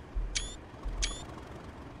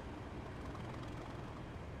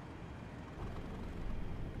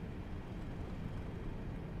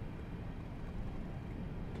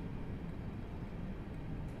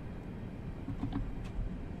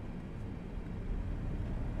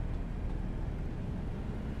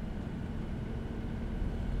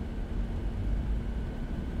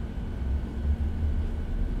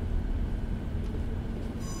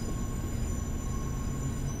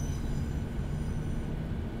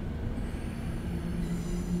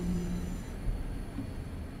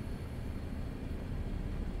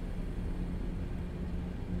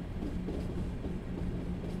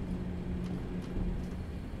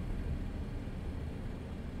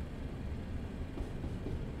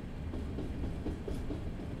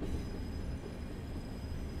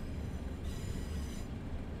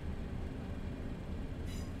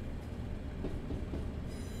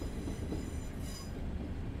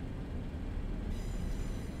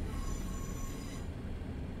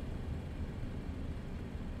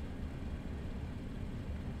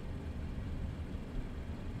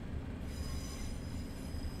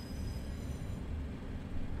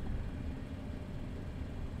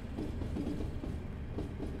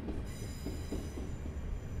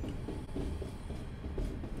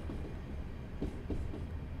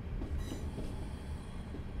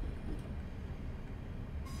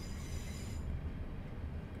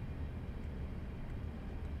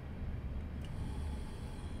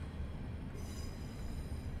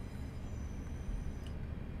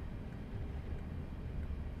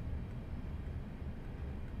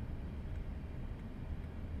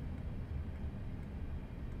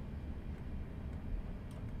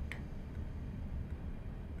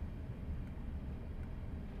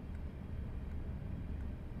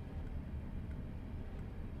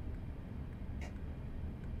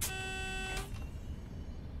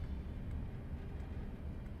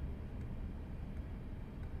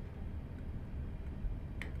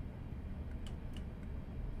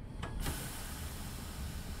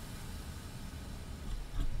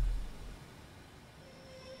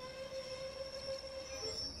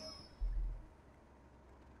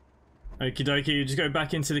 Okie dokie, just go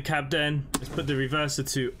back into the cab den. Let's put the reverser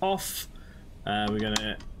to off. We're going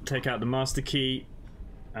to take out the master key.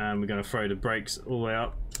 And we're going to throw the brakes all the way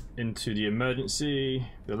up into the emergency.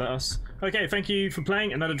 You'll let us. Okay, thank you for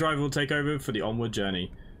playing. Another driver will take over for the onward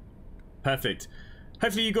journey. Perfect.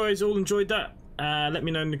 Hopefully you guys all enjoyed that. Let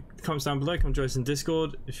me know in the comments down below. Come join us in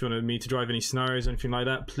Discord. If you wanted me to drive any scenarios or anything like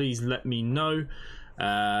that, please let me know.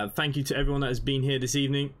 Thank you to everyone that has been here this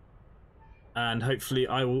evening, and hopefully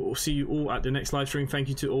I will see you all at the next live stream. Thank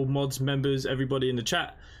you to all mods, members, everybody in the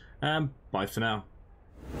chat. Bye for now.